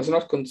and was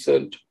not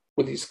concerned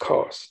with his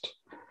caste.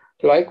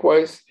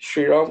 Likewise,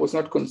 Sri Ram was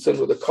not concerned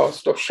with the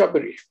caste of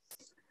Shabari.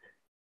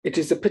 It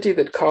is a pity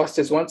that caste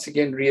has once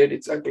again reared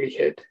its ugly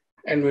head,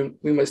 and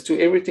we must do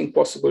everything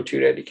possible to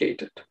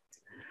eradicate it.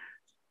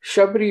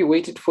 Shabari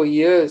waited for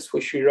years for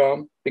Sri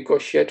Ram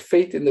because she had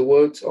faith in the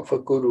words of her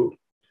guru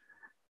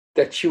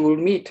that she will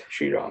meet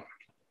Sri Ram.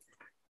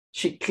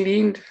 She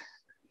cleaned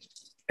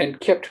and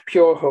kept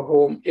pure her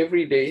home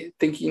every day,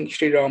 thinking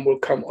Sri Ram will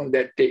come on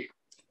that day.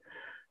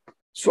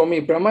 Swami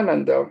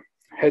Brahmananda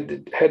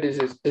had his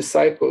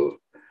disciple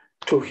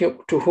to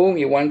whom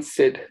he once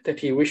said that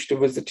he wished to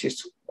visit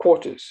his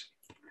quarters.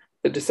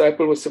 The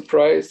disciple was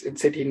surprised and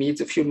said he needs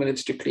a few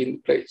minutes to clean the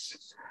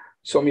place.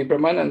 Swami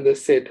Brahmananda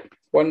said,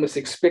 one must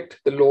expect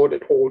the Lord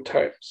at all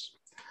times.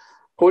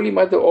 Holy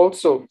Mother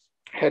also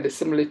had a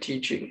similar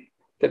teaching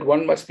that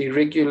one must be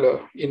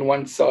regular in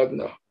one's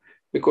sadhana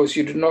because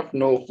you do not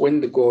know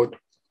when the God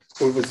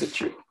will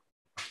visit you.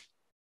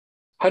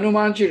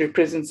 Hanumanji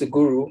represents the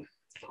Guru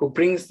who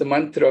brings the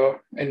mantra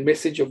and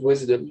message of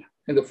wisdom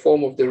in the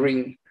form of the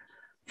ring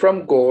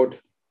from God,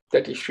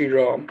 that is Sri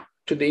Ram,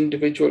 to the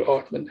individual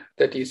Atman,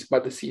 that is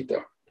Mother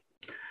Sita.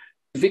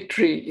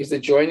 Victory is the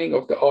joining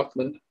of the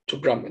Atman to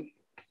Brahman.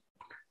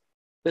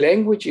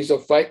 Language is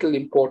of vital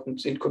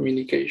importance in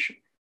communication.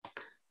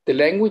 The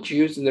language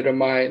used in the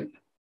Ramayana,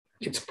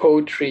 its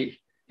poetry,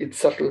 its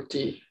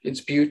subtlety,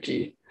 its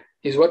beauty,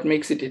 is what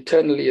makes it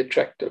eternally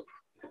attractive.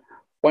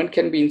 One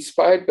can be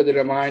inspired by the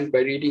Ramayana by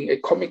reading a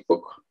comic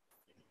book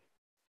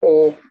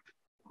or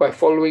by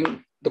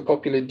following the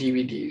popular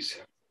DVDs.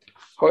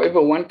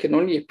 However, one can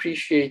only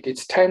appreciate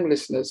its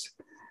timelessness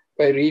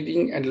by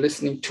reading and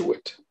listening to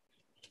it.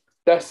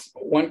 Thus,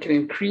 one can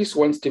increase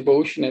one's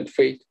devotion and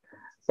faith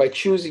by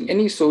choosing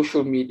any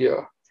social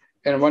media,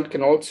 and one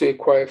can also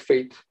acquire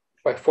faith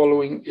by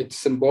following its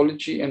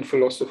symbology and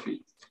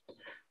philosophy.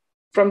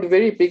 From the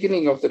very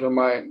beginning of the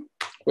Ramayana,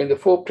 when the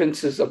four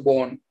princes are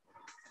born,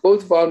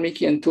 Both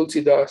Valmiki and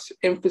Tulsidas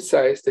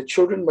emphasize that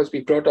children must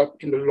be brought up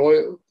in a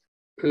loyal,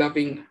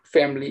 loving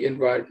family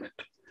environment.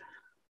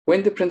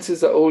 When the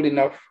princes are old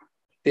enough,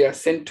 they are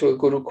sent to a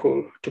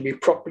Gurukul to be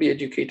properly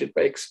educated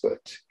by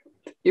experts.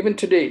 Even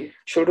today,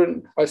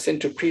 children are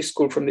sent to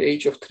preschool from the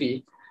age of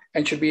 3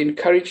 and should be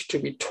encouraged to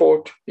be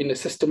taught in a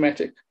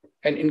systematic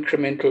and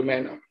incremental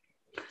manner.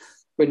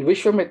 When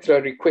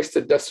Vishwamitra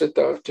requested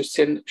Dasratha to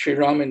send Sri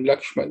Ram and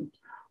Lakshman,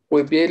 who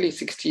were barely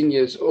 16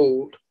 years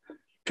old,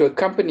 to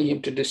accompany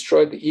him to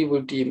destroy the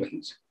evil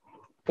demons,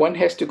 one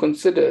has to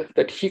consider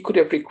that he could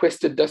have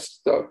requested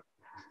Dasratha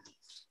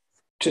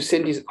to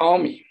send his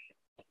army,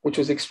 which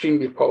was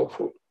extremely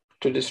powerful,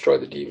 to destroy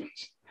the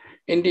demons.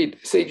 Indeed,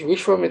 sage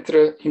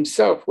Vishwamitra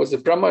himself was a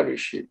Brahma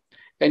Rishi,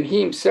 and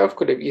he himself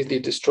could have easily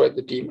destroyed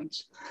the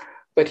demons.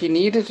 But he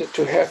needed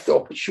to have the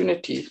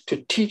opportunity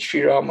to teach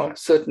Sri Rama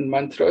certain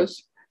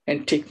mantras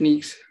and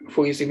techniques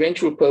for his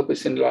eventual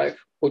purpose in life,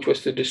 which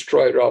was to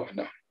destroy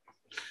Ravana.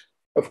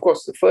 Of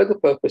course, the further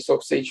purpose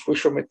of sage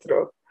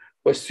Vishwamitra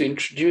was to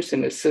introduce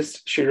and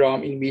assist Sri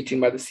Ram in meeting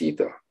Mother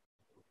Sita.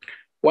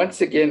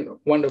 Once again,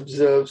 one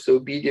observes the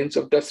obedience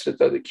of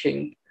Dasratha the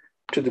king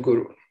to the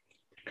Guru.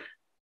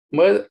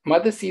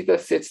 Mother Sita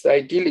sets the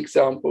ideal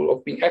example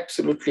of being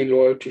absolutely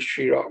loyal to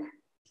Sri Ram.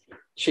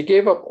 She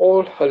gave up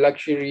all her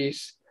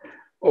luxuries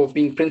of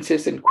being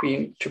princess and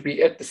queen to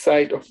be at the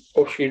side of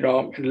Sri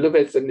Ram and live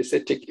as an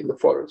ascetic in the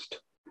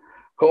forest.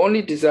 Her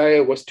only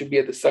desire was to be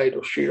at the side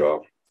of Sri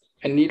Ram.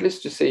 And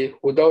needless to say,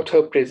 without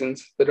her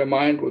presence, the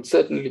Ramayana would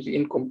certainly be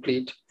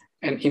incomplete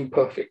and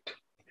imperfect.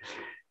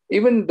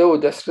 Even though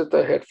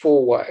Dasratha had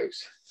 4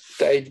 wives,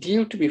 the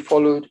ideal to be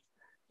followed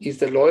is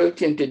the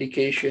loyalty and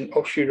dedication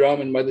of Sri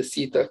Ram and Mother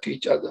Sita to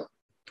each other.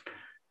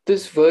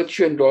 This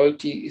virtue and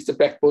loyalty is the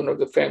backbone of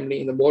the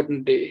family in the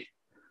modern day.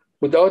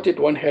 Without it,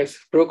 one has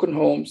broken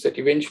homes that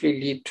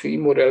eventually lead to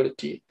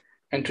immorality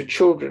and to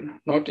children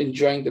not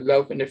enjoying the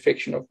love and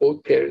affection of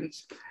both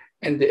parents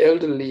and the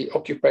elderly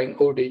occupying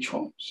old age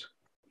homes.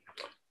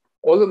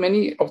 Although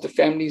many of the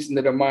families in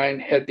the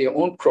Ramayana had their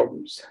own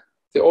problems,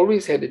 they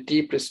always had a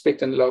deep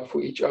respect and love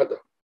for each other.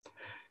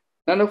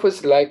 None of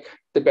us like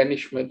the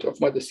banishment of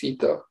Mother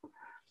Sita,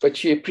 but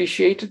she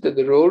appreciated that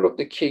the role of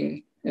the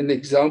king and the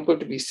example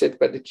to be set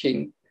by the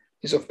king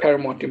is of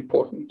paramount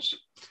importance.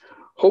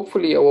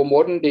 Hopefully, our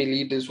modern day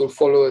leaders will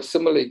follow a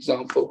similar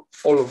example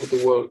all over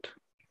the world.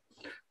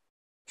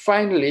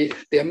 Finally,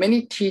 there are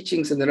many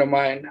teachings in the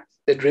Ramayana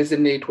that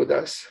resonate with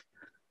us,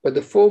 but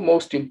the 4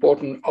 most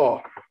important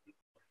are: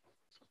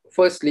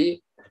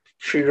 firstly,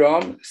 Sri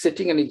Ram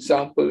setting an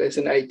example as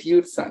an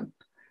ideal son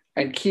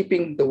and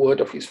keeping the word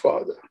of his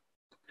father.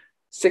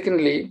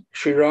 Secondly,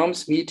 Sri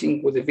Ram's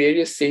meeting with the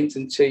various saints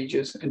and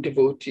sages and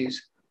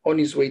devotees on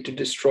his way to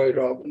destroy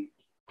Ravana.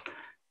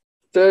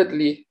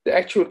 Thirdly, the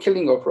actual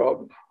killing of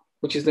Ravana,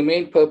 which is the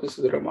main purpose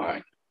of the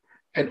Ramayana,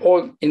 and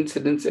all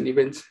incidents and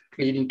events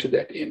leading to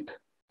that end.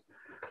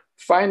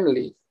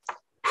 Finally,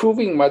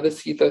 proving Mother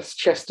Sita's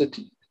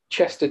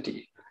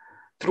chastity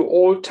through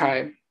all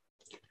time,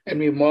 and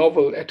we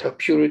marvel at her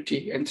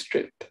purity and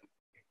strength.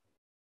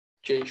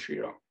 Jai Shri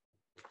Ram.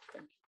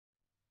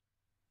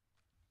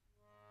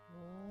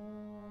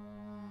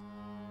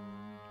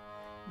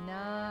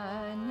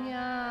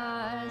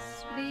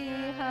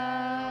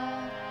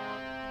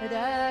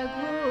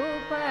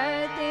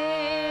 Raghupate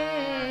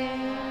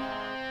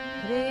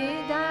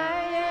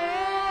Hridaya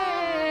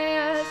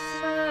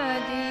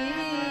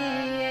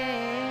Asmadiye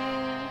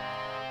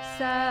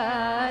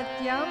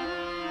Satyam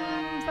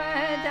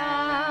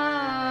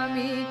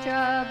Padami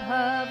Cha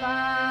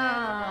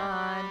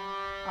Bhavan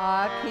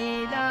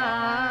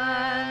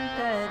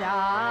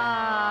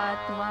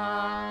Akhilantaratma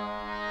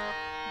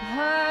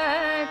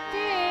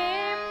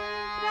Bhaktim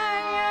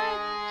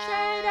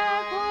Prayacha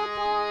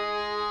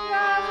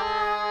Raghupungava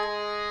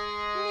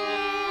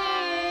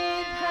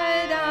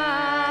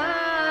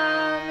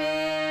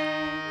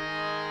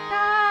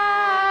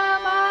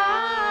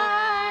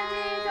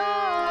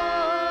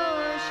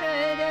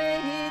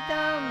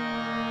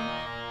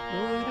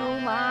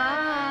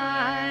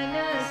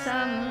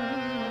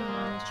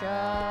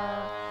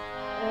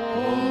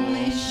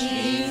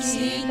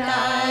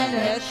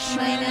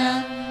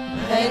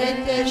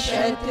Bharat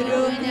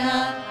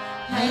Shatruna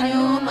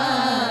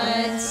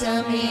Hanuman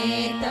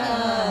Sameta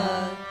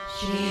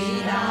Shri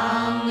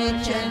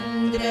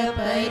Ramachandra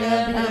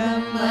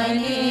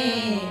Parabrahmane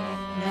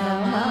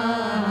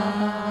Namah.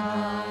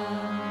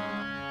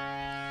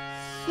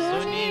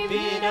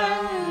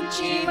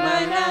 Sunibiranchi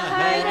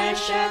Manahara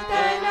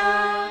Shatana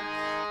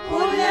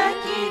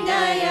Pulaki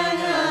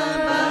Dayana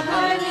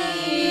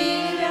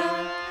Baharira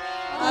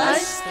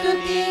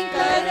Astuti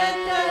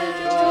Karata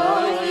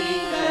Jodi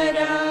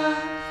Kara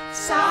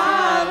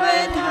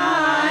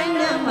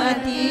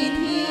Savadhanamati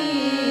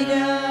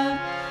Dhira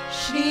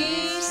Shri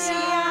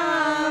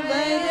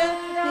Syavar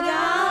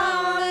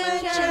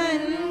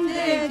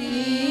Ramachandra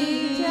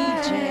Ki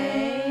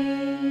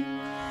Jai.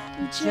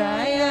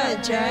 Jaya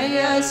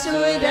Jaya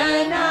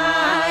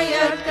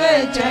Suranayak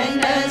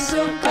Jana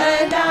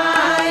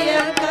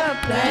Sukadayak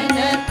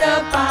Pranata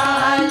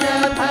Pala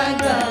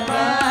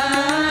Bhagavan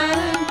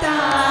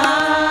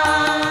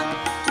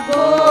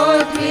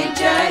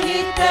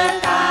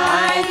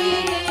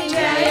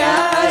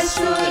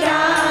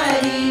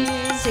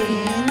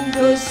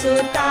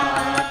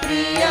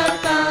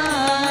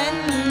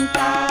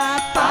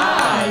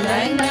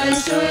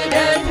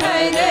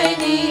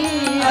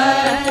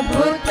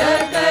भूत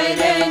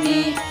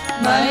करनी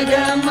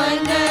मरम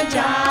न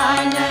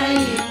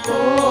जानई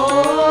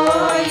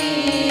कोई।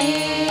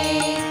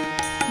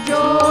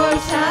 जो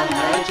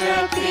सहज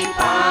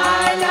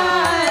कृपाला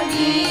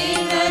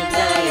दीन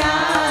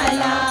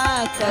दयाला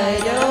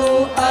करो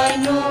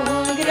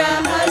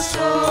अनुग्रह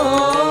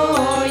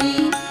सोई।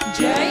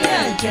 जय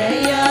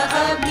जय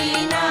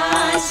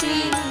अविनाशी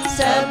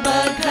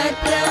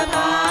सबघत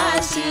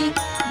वासी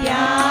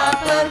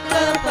व्यापक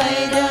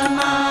परमानंदा।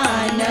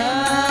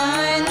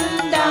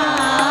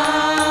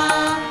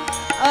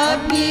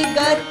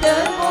 अभिगत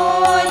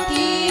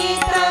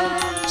मोतीतम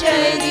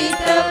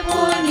चरित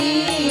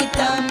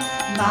पुनीतम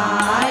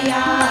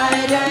माया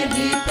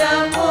रहित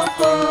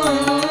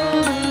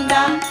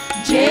मुकुंदा।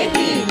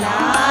 जेहि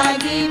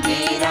लागी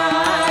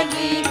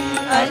विरागी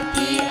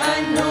अति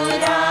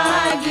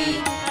अनुरागी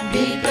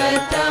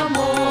विगत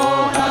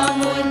मोह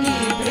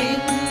मुनि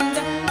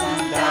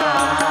वृंदा।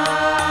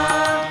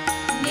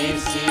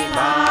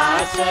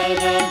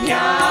 निशिवासर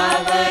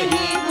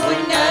ध्यावहि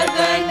गुण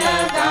गण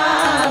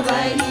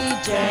गावहि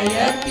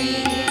जयति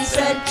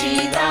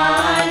सच्चिदानंदा।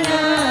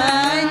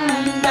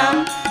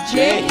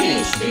 जेहि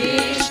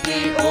सृष्टि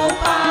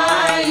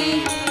उपाई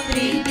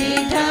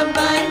त्रिविध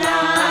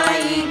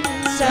बनाई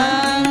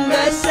संग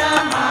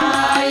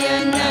सहाय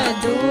न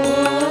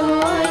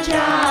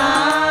दूजा।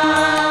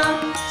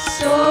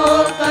 सो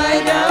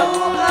करऊ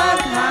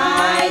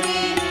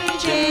अघारी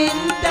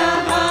चिंत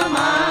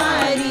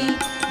हमारी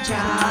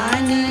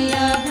जानिय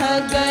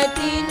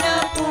भगति न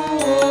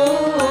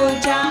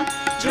पूजा।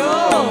 जो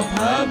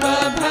भव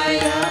भय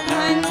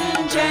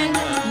भंजन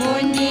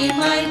मुनि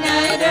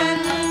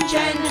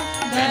मनरंजन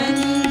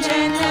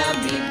भंजन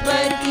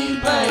विपति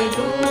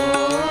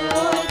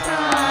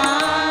बरूथा।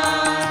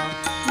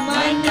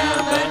 मन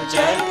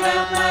वचन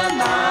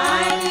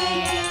वाणी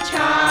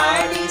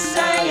छाड़ी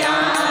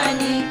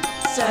सयानी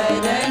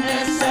शरण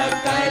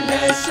सकल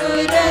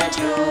सुर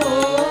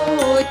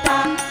झूठा।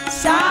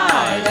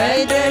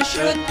 सारद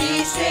श्रुति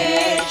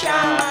शेषा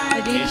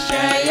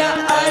ऋषय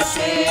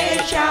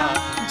अशेषा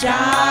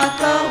जा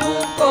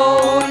कहूँ को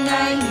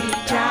नहीं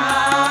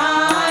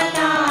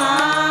जाना।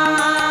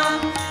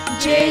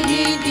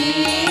 जेहि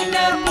दीन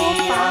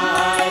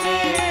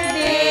पुकारे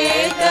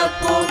वेद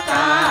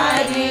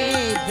पुकारे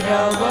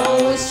द्रवो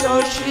सो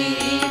श्री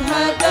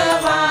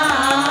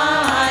भगवाना।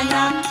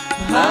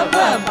 भव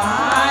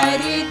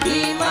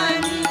वारिधि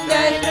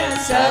मंदर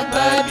सब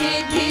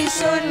विधि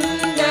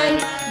सुंदर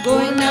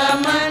गुण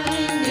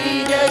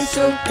मंदिर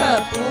सुख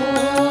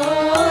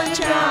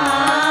पूजा।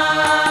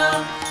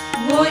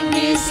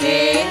 मुनि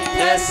सिद्ध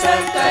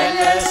सकल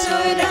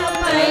सुर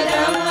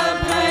परम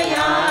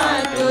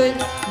भयातुर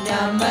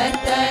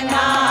नमत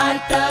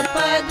नाथ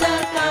पद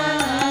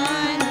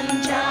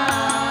कंजा।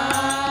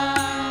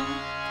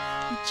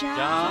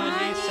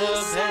 जाने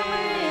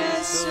समय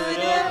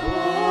सुर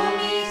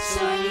भूमि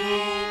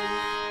सुने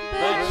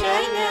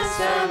बचन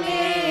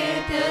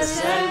समेत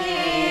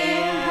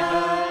सनेह।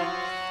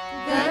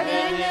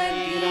 गगन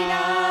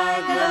गिरा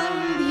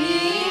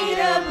गंभीर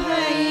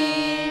भई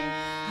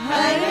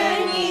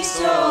हरनि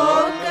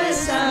शोक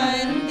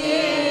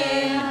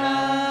संदेह।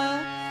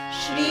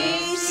 श्री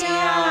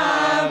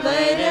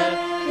सियावर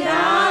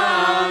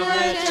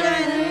रामचंद्र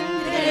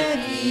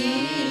की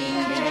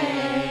जय।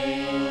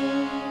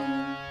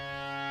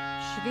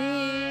 श्री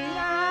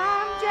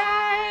राम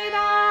जय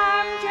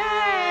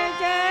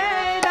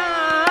जय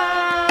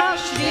राम।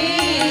 श्री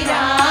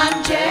राम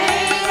जय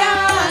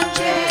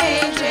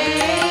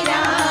जय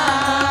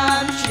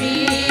राम। श्री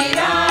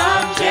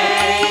राम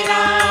जय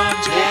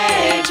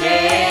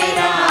जय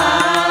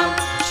राम।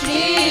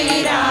 श्री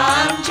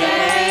राम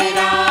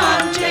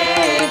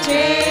जय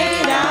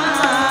जय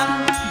राम।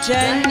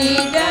 जनि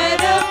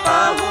डर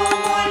पहु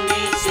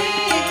मुनि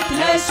सिद्ध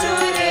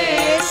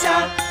सुरेशा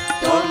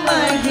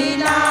तुमहि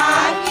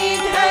लागी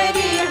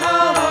धरि हौ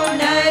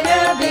नर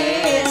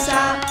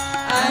बेसा।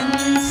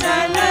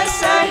 अंसन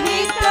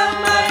सहित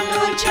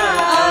मनुज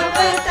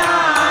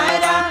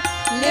अवतारा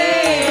ले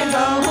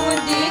बहु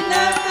दिन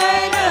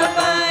कर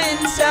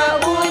बंस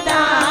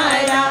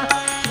उदारा।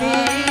 श्री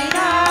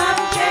राम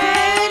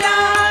जय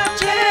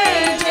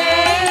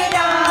जय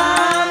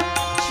राम।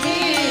 श्री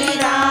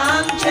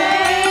राम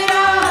जय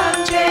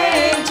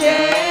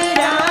जय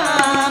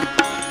राम।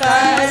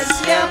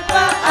 कश्यप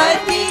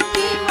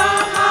अदिति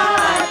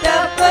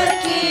महातप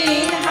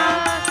कीन्हा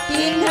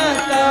तिन्ह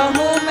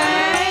कहूँ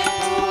मैं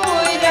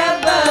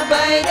पूरब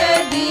बर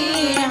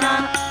दीन्हा।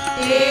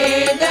 ते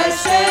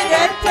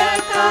दशरथ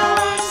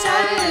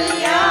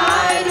कौसल्या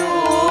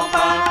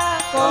रूपा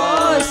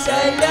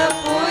कौशलपुरी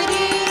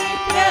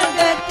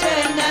प्रगत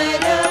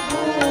नर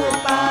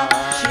भूपा।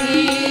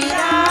 श्री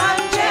राम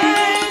जय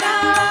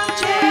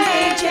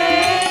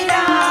जय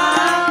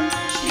राम।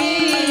 श्री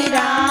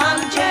राम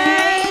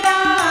जय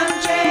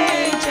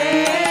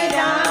जय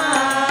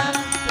राम।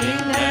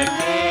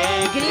 तिनके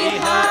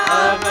गृह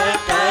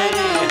अवतर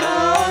हो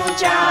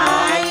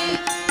जाई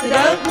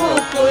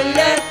रघुकुल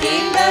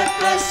तिलक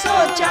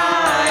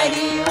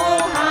सोचारी ओ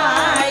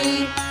भाई।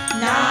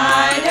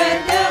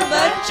 नारद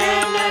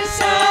वचन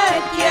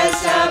सत्य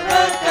सब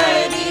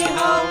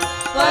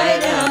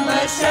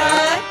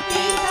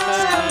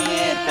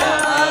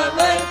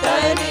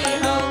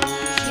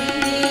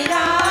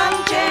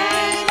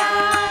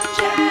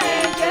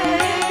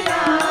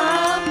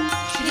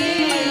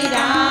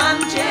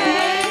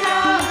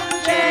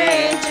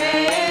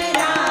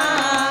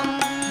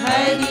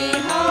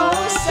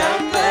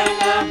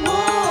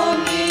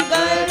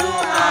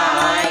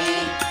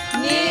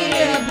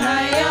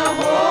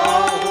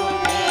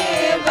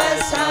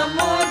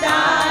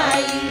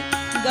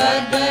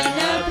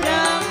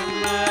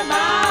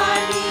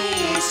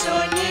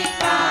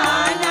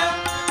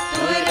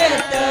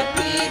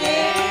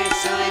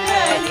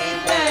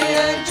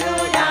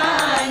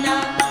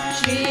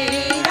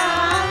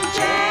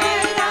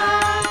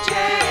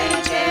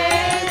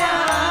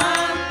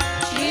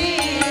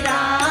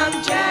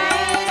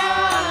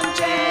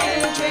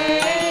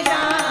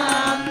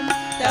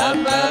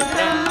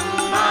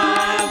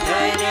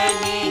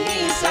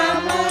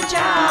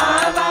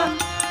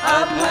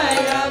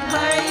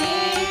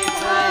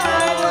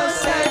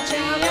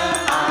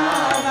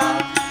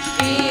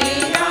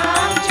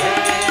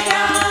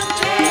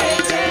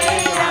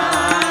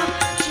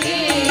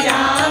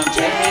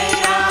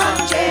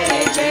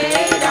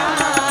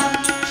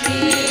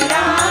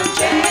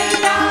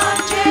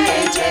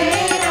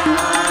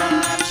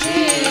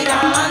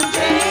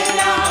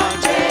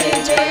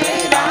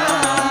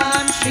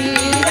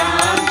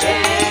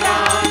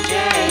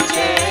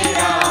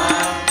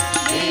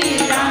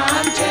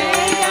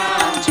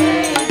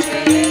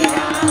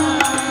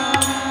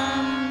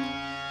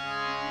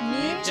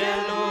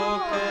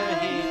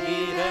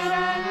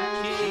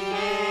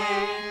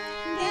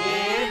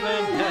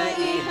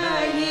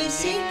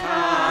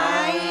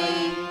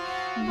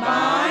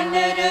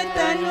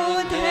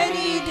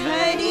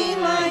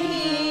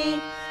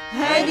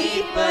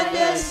पद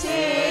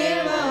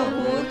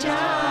सेवहु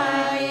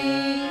जाए।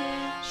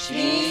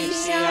 श्री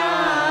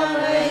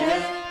सियावर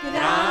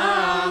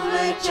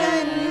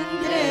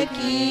रामचंद्र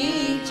की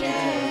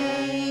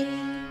जय।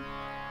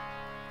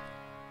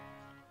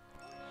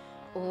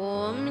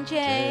 ओम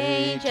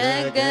जय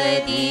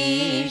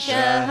जगदीश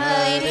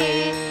हरे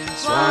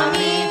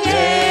स्वामी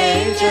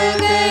जय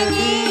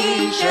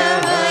जगदीश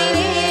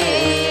हरे।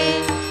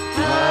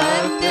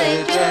 भक्त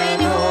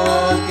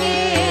जनों के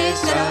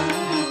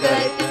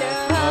संकट,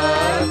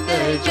 भक्त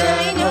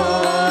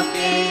जनों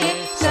के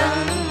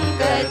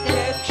संकट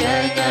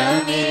क्षण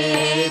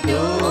में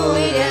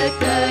दूर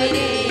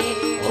करे।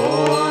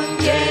 ओम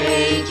जय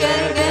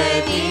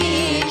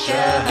जगदीश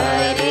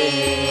हरे।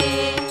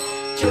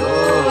 जो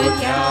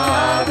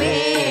ध्यावे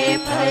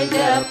फल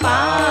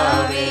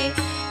पावे,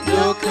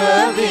 दुख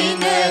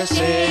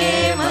विनशे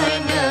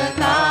मन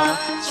का।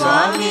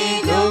 स्वामी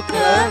दुख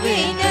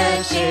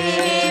विनशे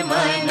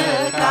मन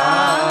का।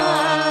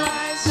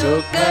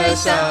 सुख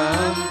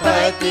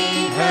संपत्ति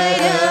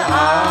घर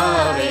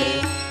आवे,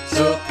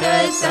 सुख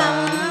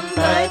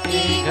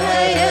संपत्ति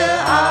घर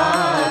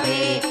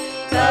आवे।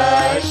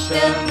 कष्ट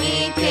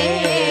मिटे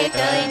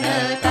तन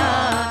का।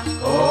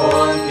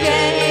 ओम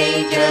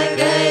जय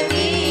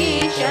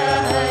जगदीश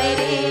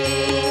हरे।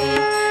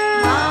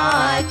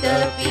 मात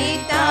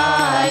पिता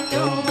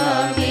तुम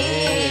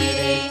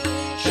मेरे,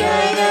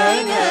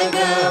 शरण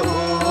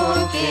गहूँ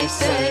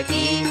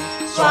किसकी।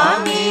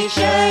 स्वामी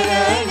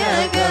शरण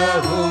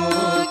गहूँ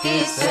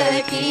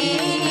किसकी।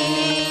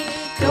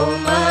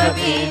 तुम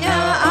बिना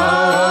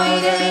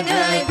और न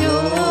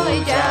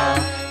दूजा,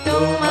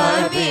 तुम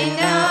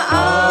बिना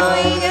और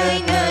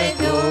न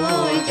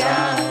दूजा।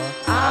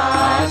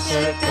 आस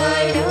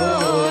करो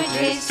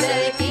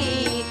जिसकी।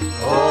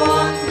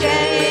 ओम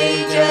जय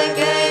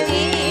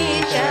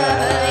जगदीश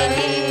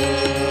हरे।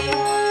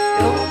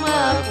 तुम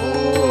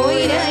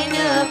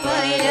पूर्ण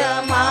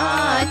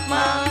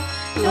परमात्मा,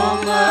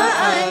 तुम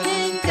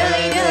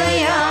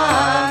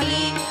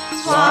अंतर्यामी।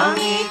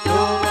 स्वामी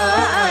तुम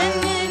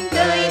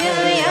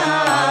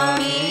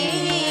अंतर्यामी।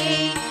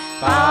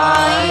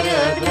 पार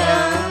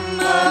ब्रह्म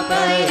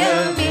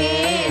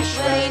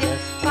परमेश्वर,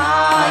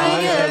 पार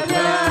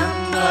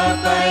ब्रह्म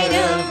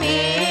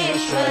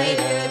परमेश्वर।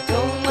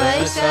 तुम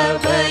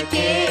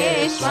सबके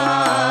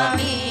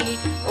स्वामी।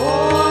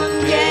 ओम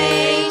जय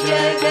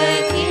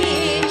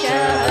जगदीश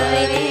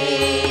हरे।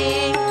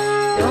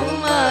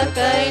 तुम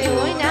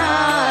करुणा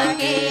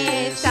के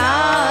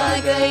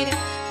सागर,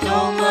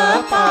 तुम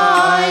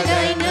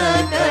पालन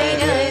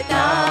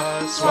करता।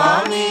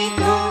 स्वामी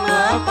तुम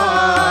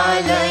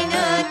पालन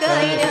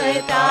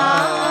करता।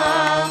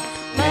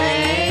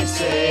 मैं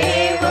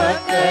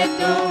सेवक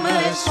तुम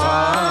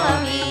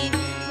स्वामी,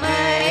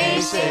 मैं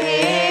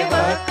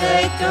सेवक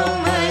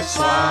तुम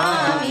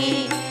स्वामी।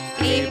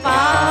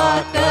 कृपा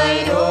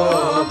करो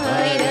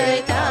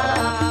भरता।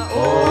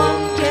 ओम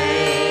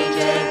जय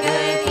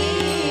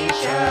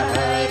जगदीश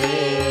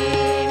हरे।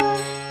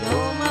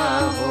 तुम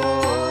हो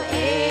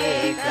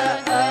एक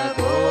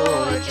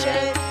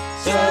अगोचर,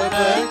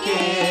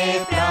 सबके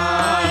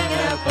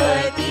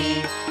प्राणपति।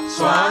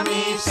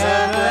 स्वामी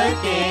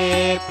सबके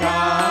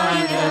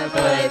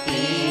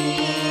प्राणपति।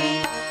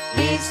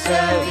 इस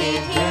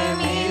विधि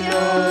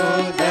मिलो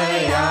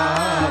दया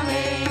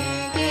में,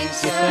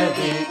 इस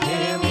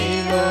विधि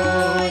मिलो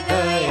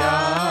दया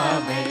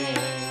में।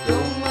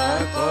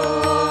 तुमको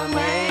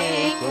मैं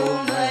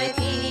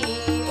कुमति।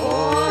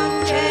 ओम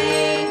जय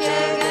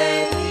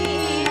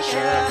जगदीश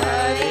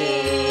हरे।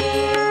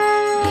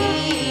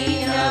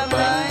 दीन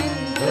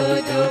बंधु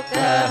दुख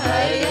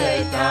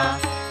हरता,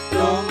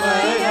 तुम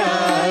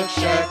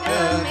रक्षक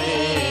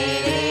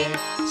मेरे।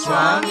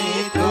 स्वामी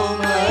तुम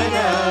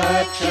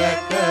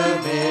रक्षक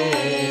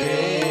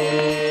मेरे।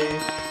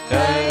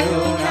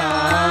 करुणा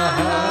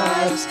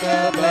हस्त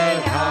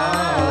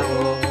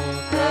बढ़ाओ,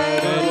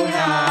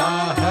 करुणा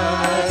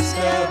हस्त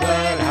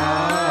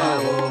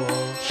बढ़ाओ।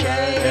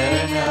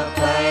 शरण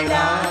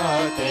पड़ा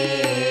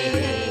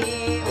तेरे।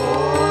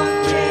 ओम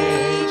जय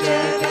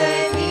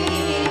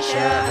जगदीश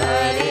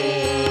हरे।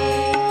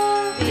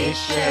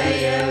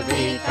 विषय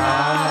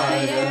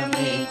विकार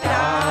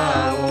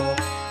मिटाओ,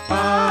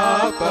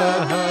 पाप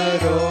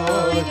हरो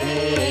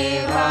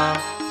देवा।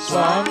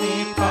 स्वामी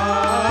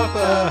पाप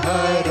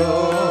हरो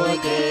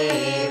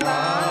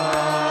देवा।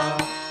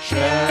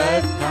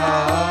 श्रद्धा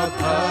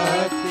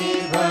भक्ति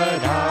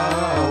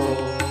बढ़ाओ,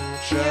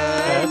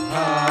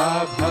 श्रद्धा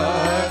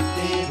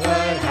भक्ति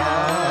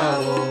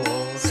बढ़ाओ।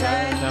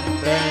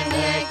 संतन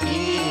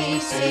की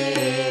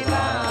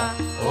सेवा।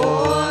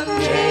 ओम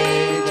जय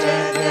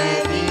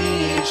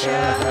जगदीश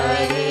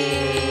हरे।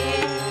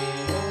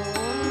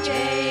 ओम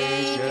जय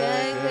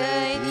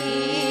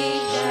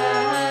जगदीश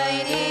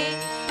हरे।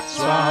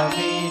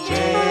 स्वामी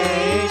जय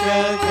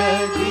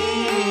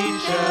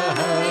जगदीश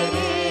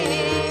हरे।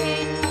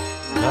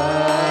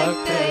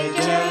 भक्त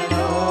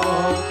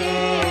जनों के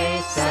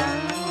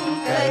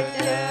संकट,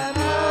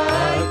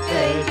 भक्त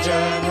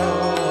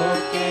जनों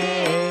के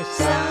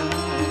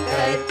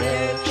संकट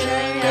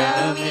क्षण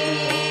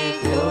में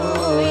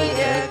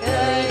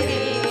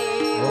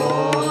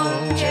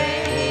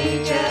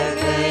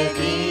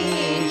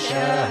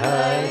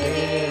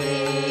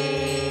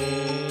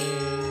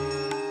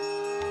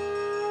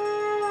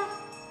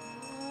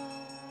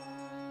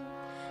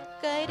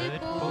कर्पूरगौरं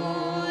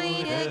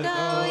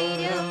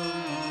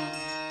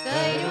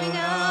करुणावतारं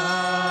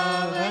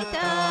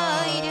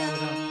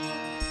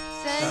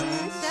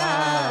संसारसारं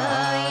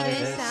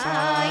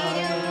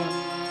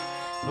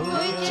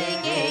भुजगेन्द्रहारं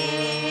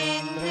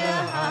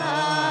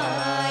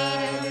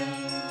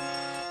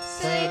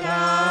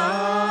सदा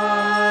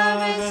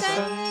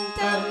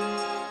वसन्तं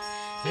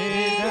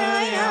हृदयारविन्दे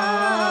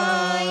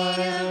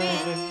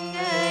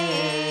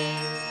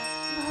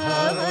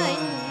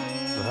भवन्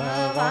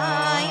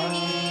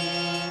भवानी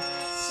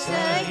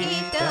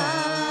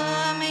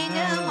सहितं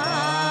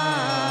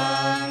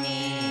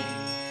नमामि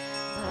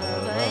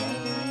भवन्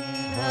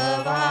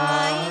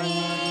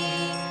भवानी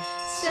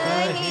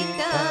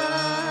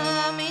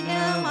सहितं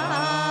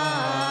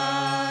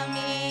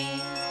नमामि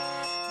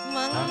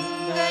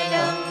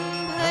मङ्गलं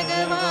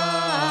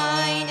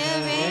भगवान्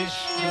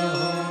विष्णु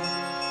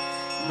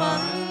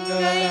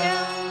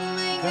मङ्गलं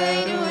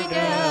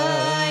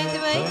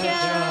गरुडध्वज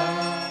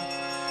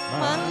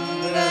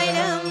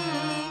मङ्गलं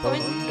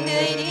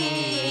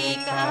पुण्डरीकाक्ष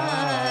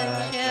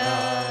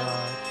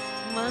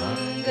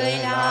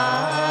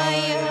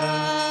मङ्गलाय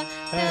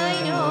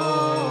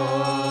तनोहरि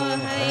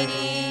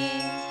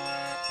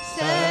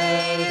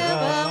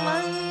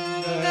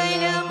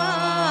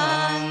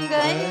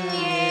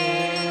सर्वमङ्गलमाङ्गल्ये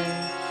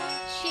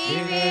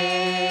शिवे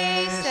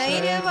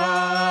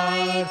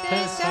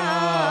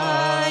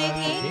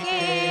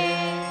सर्वार्थसाधिके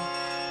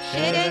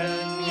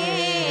शरण्ये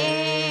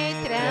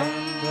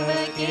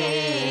त्र्यम्बके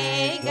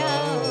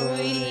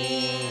गौरी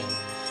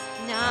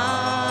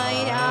नारायणी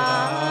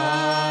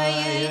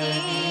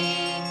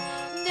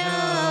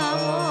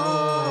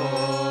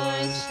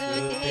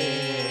नमोस्तुते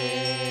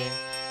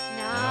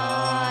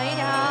नारायणी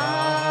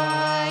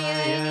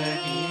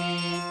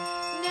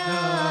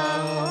नमोस्तुते.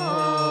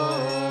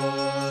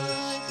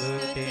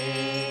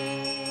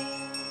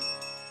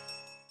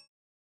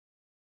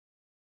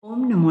 Om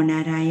Namo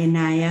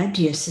Narayanaya,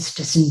 dear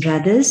sisters and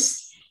brothers.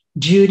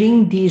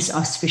 During these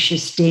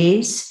auspicious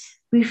days,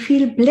 we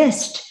feel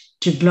blessed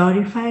to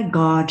glorify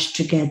God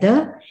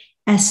together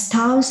as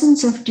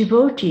thousands of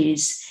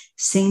devotees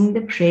sing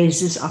the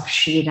praises of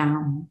Sri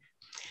Ram.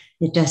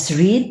 Let us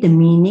read the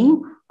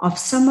meaning of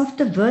some of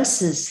the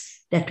verses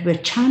that were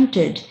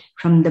chanted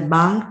from the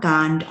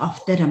Balkand of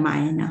the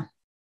Ramayana.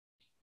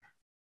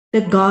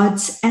 The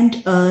gods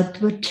and earth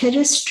were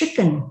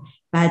terror-stricken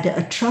by the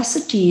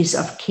atrocities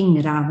of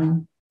King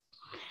Ravan.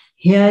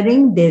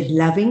 Hearing their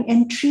loving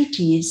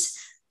entreaties,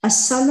 a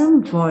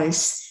solemn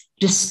voice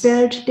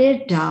dispelled their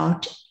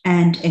doubt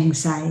and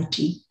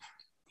anxiety.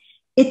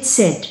 It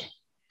said,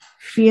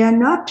 "Fear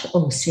not,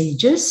 O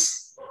sages,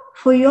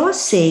 for your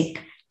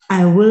sake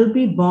I will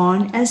be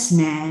born as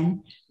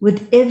man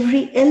with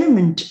every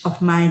element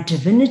of my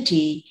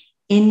divinity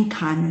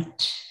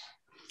incarnate.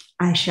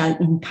 I shall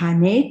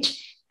incarnate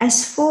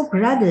as 4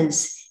 brothers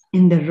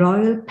in the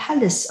royal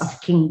palace of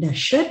King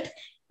Dashrath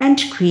and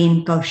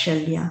Queen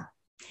Kaushalya.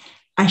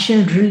 I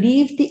shall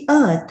relieve the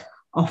earth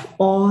of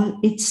all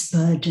its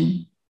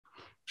burden.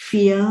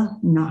 Fear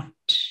not."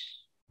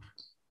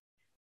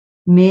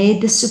 May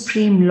the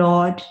Supreme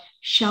Lord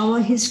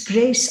shower his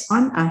grace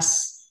on us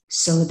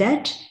so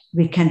that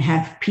we can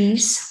have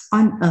peace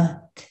on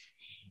earth.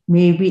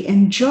 May we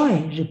enjoy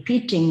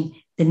repeating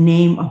the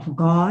name of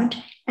God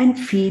and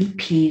feel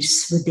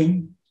peace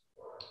within.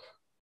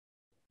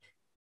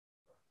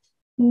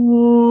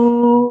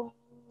 Om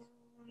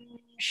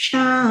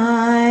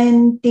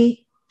Shanti,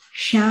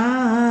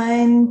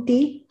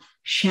 Shanti,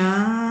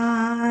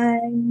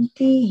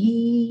 Shanti.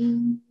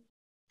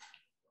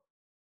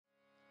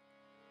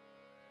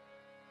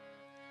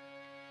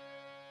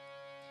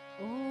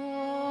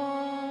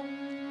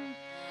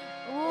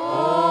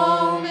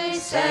 ॐ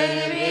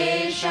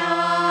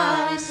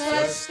सर्वेषां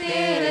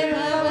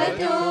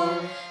स्वस्तिर्भवतु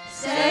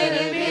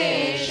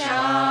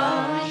सर्वेषां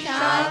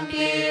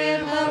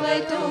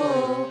शान्तिर्भवतु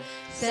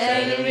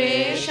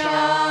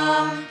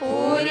सर्वेषां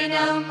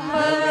पूर्णं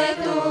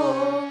भवतु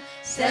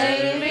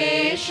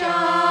सर्वेषां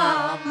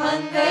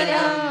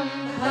मङ्गलं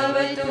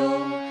भवतु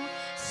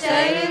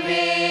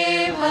सर्वे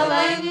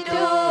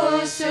भवन्तु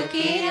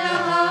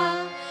सुखिनः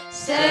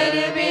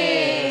सर्वे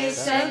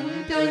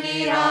सन्तु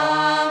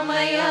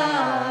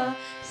निरामयाः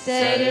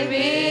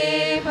सर्वे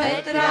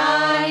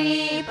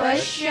भद्राणि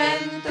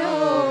पश्यन्तु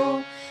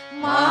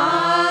मा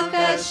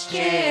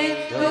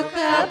कश्चित्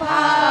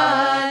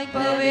दुःखभाग्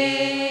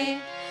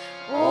भवेत्.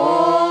 ॐ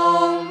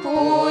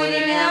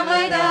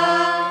पूर्णमदः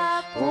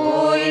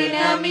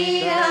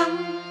पूर्णमिदं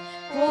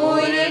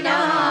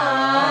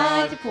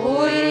पूर्णात्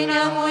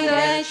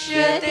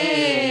पूर्णमुदच्यते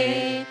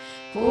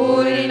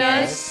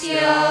पूर्णस्य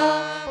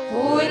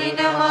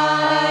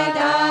पूर्णमादाय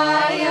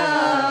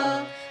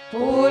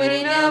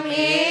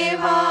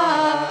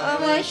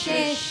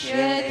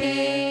पूर्णमेवावशिष्यते.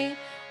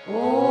 ॐ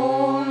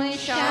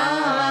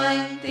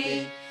शान्ति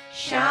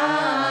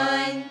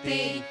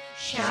शान्ति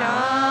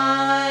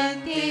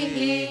शान्तिः.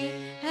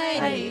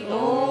 हरि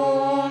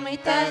ओम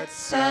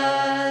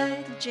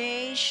तत्सत्. जय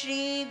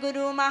श्री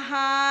गुरु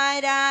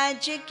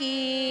महाराज की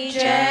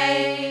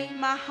जय.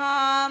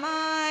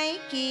 महामाई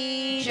की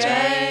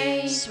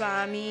जय.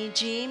 स्वामी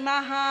जी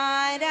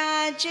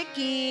महाराज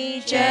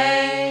की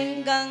जय।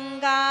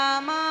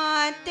 गंगा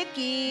मात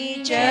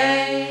की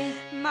जय।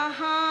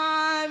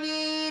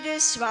 महावीर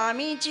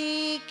स्वामी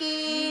जी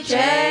की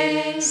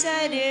जय।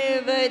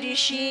 सर्व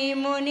ऋषि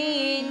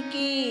मुनीन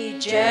की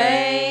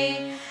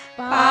जय।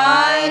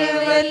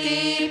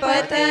 पार्वती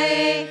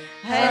पतये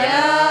हर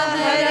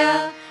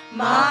हर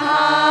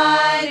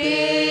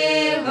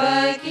महादेव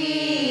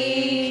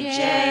की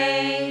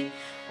जय।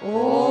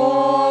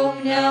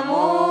 ओम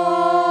नमो